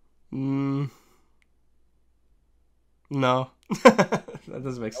 No. That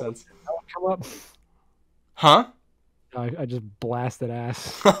doesn't make sense. Come up. Huh? I just blasted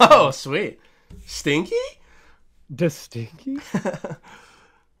ass. Oh, sweet. Stinky? Da Stinky?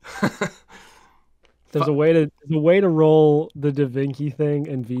 There's a way to roll the Da Vinci thing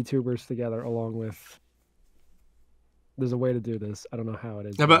and VTubers together along with. There's a way to do this. I don't know how it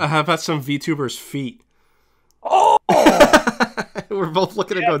is. How about some VTubers' feet? Oh! We're both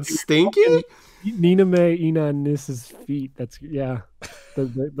looking at going Stinky? Nina May, Ina, and Nis's feet. That's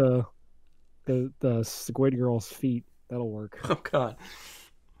the Squid Girl's feet. That'll work. Oh god.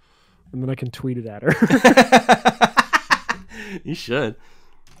 And then I can tweet it at her. You should.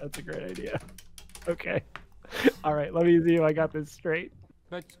 That's a great idea. Okay. All right, let me see if I got this straight.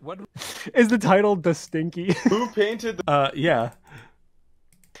 But what is the title Da Stinky? Who painted the yeah.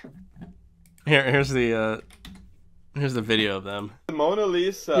 Here's the video of them. The Mona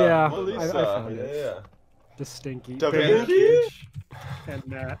Lisa? Yeah, Mona Lisa. I found it. Yeah. Da Stinky. Da Vinci? And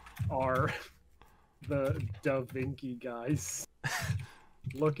that are the Da Vinci guys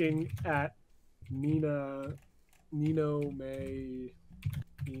looking at Nino May,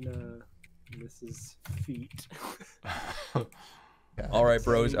 Ina, Mrs. Feet. All right,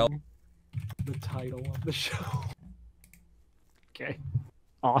 bros. The title of the show. Okay.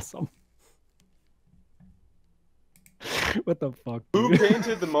 Awesome. What the fuck? Who Dude?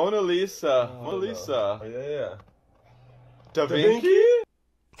 painted the Mona Lisa? Mona Lisa. Yeah. Da Vinci?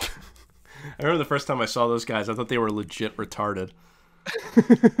 I remember the first time I saw those guys, I thought they were legit retarded.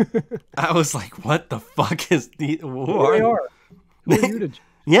 I was like, what the fuck is the... Who are they? Who are you to...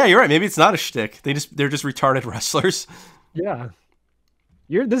 Yeah, you're right. Maybe it's not a shtick. They're just retarded wrestlers. Yeah.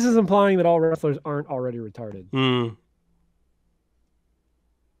 This is implying that all wrestlers aren't already retarded.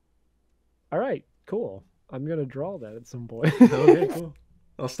 All right, cool. I'm going to draw that at some point. Okay, cool.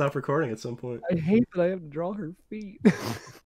 I'll stop recording at some point. I hate that I have to draw her feet.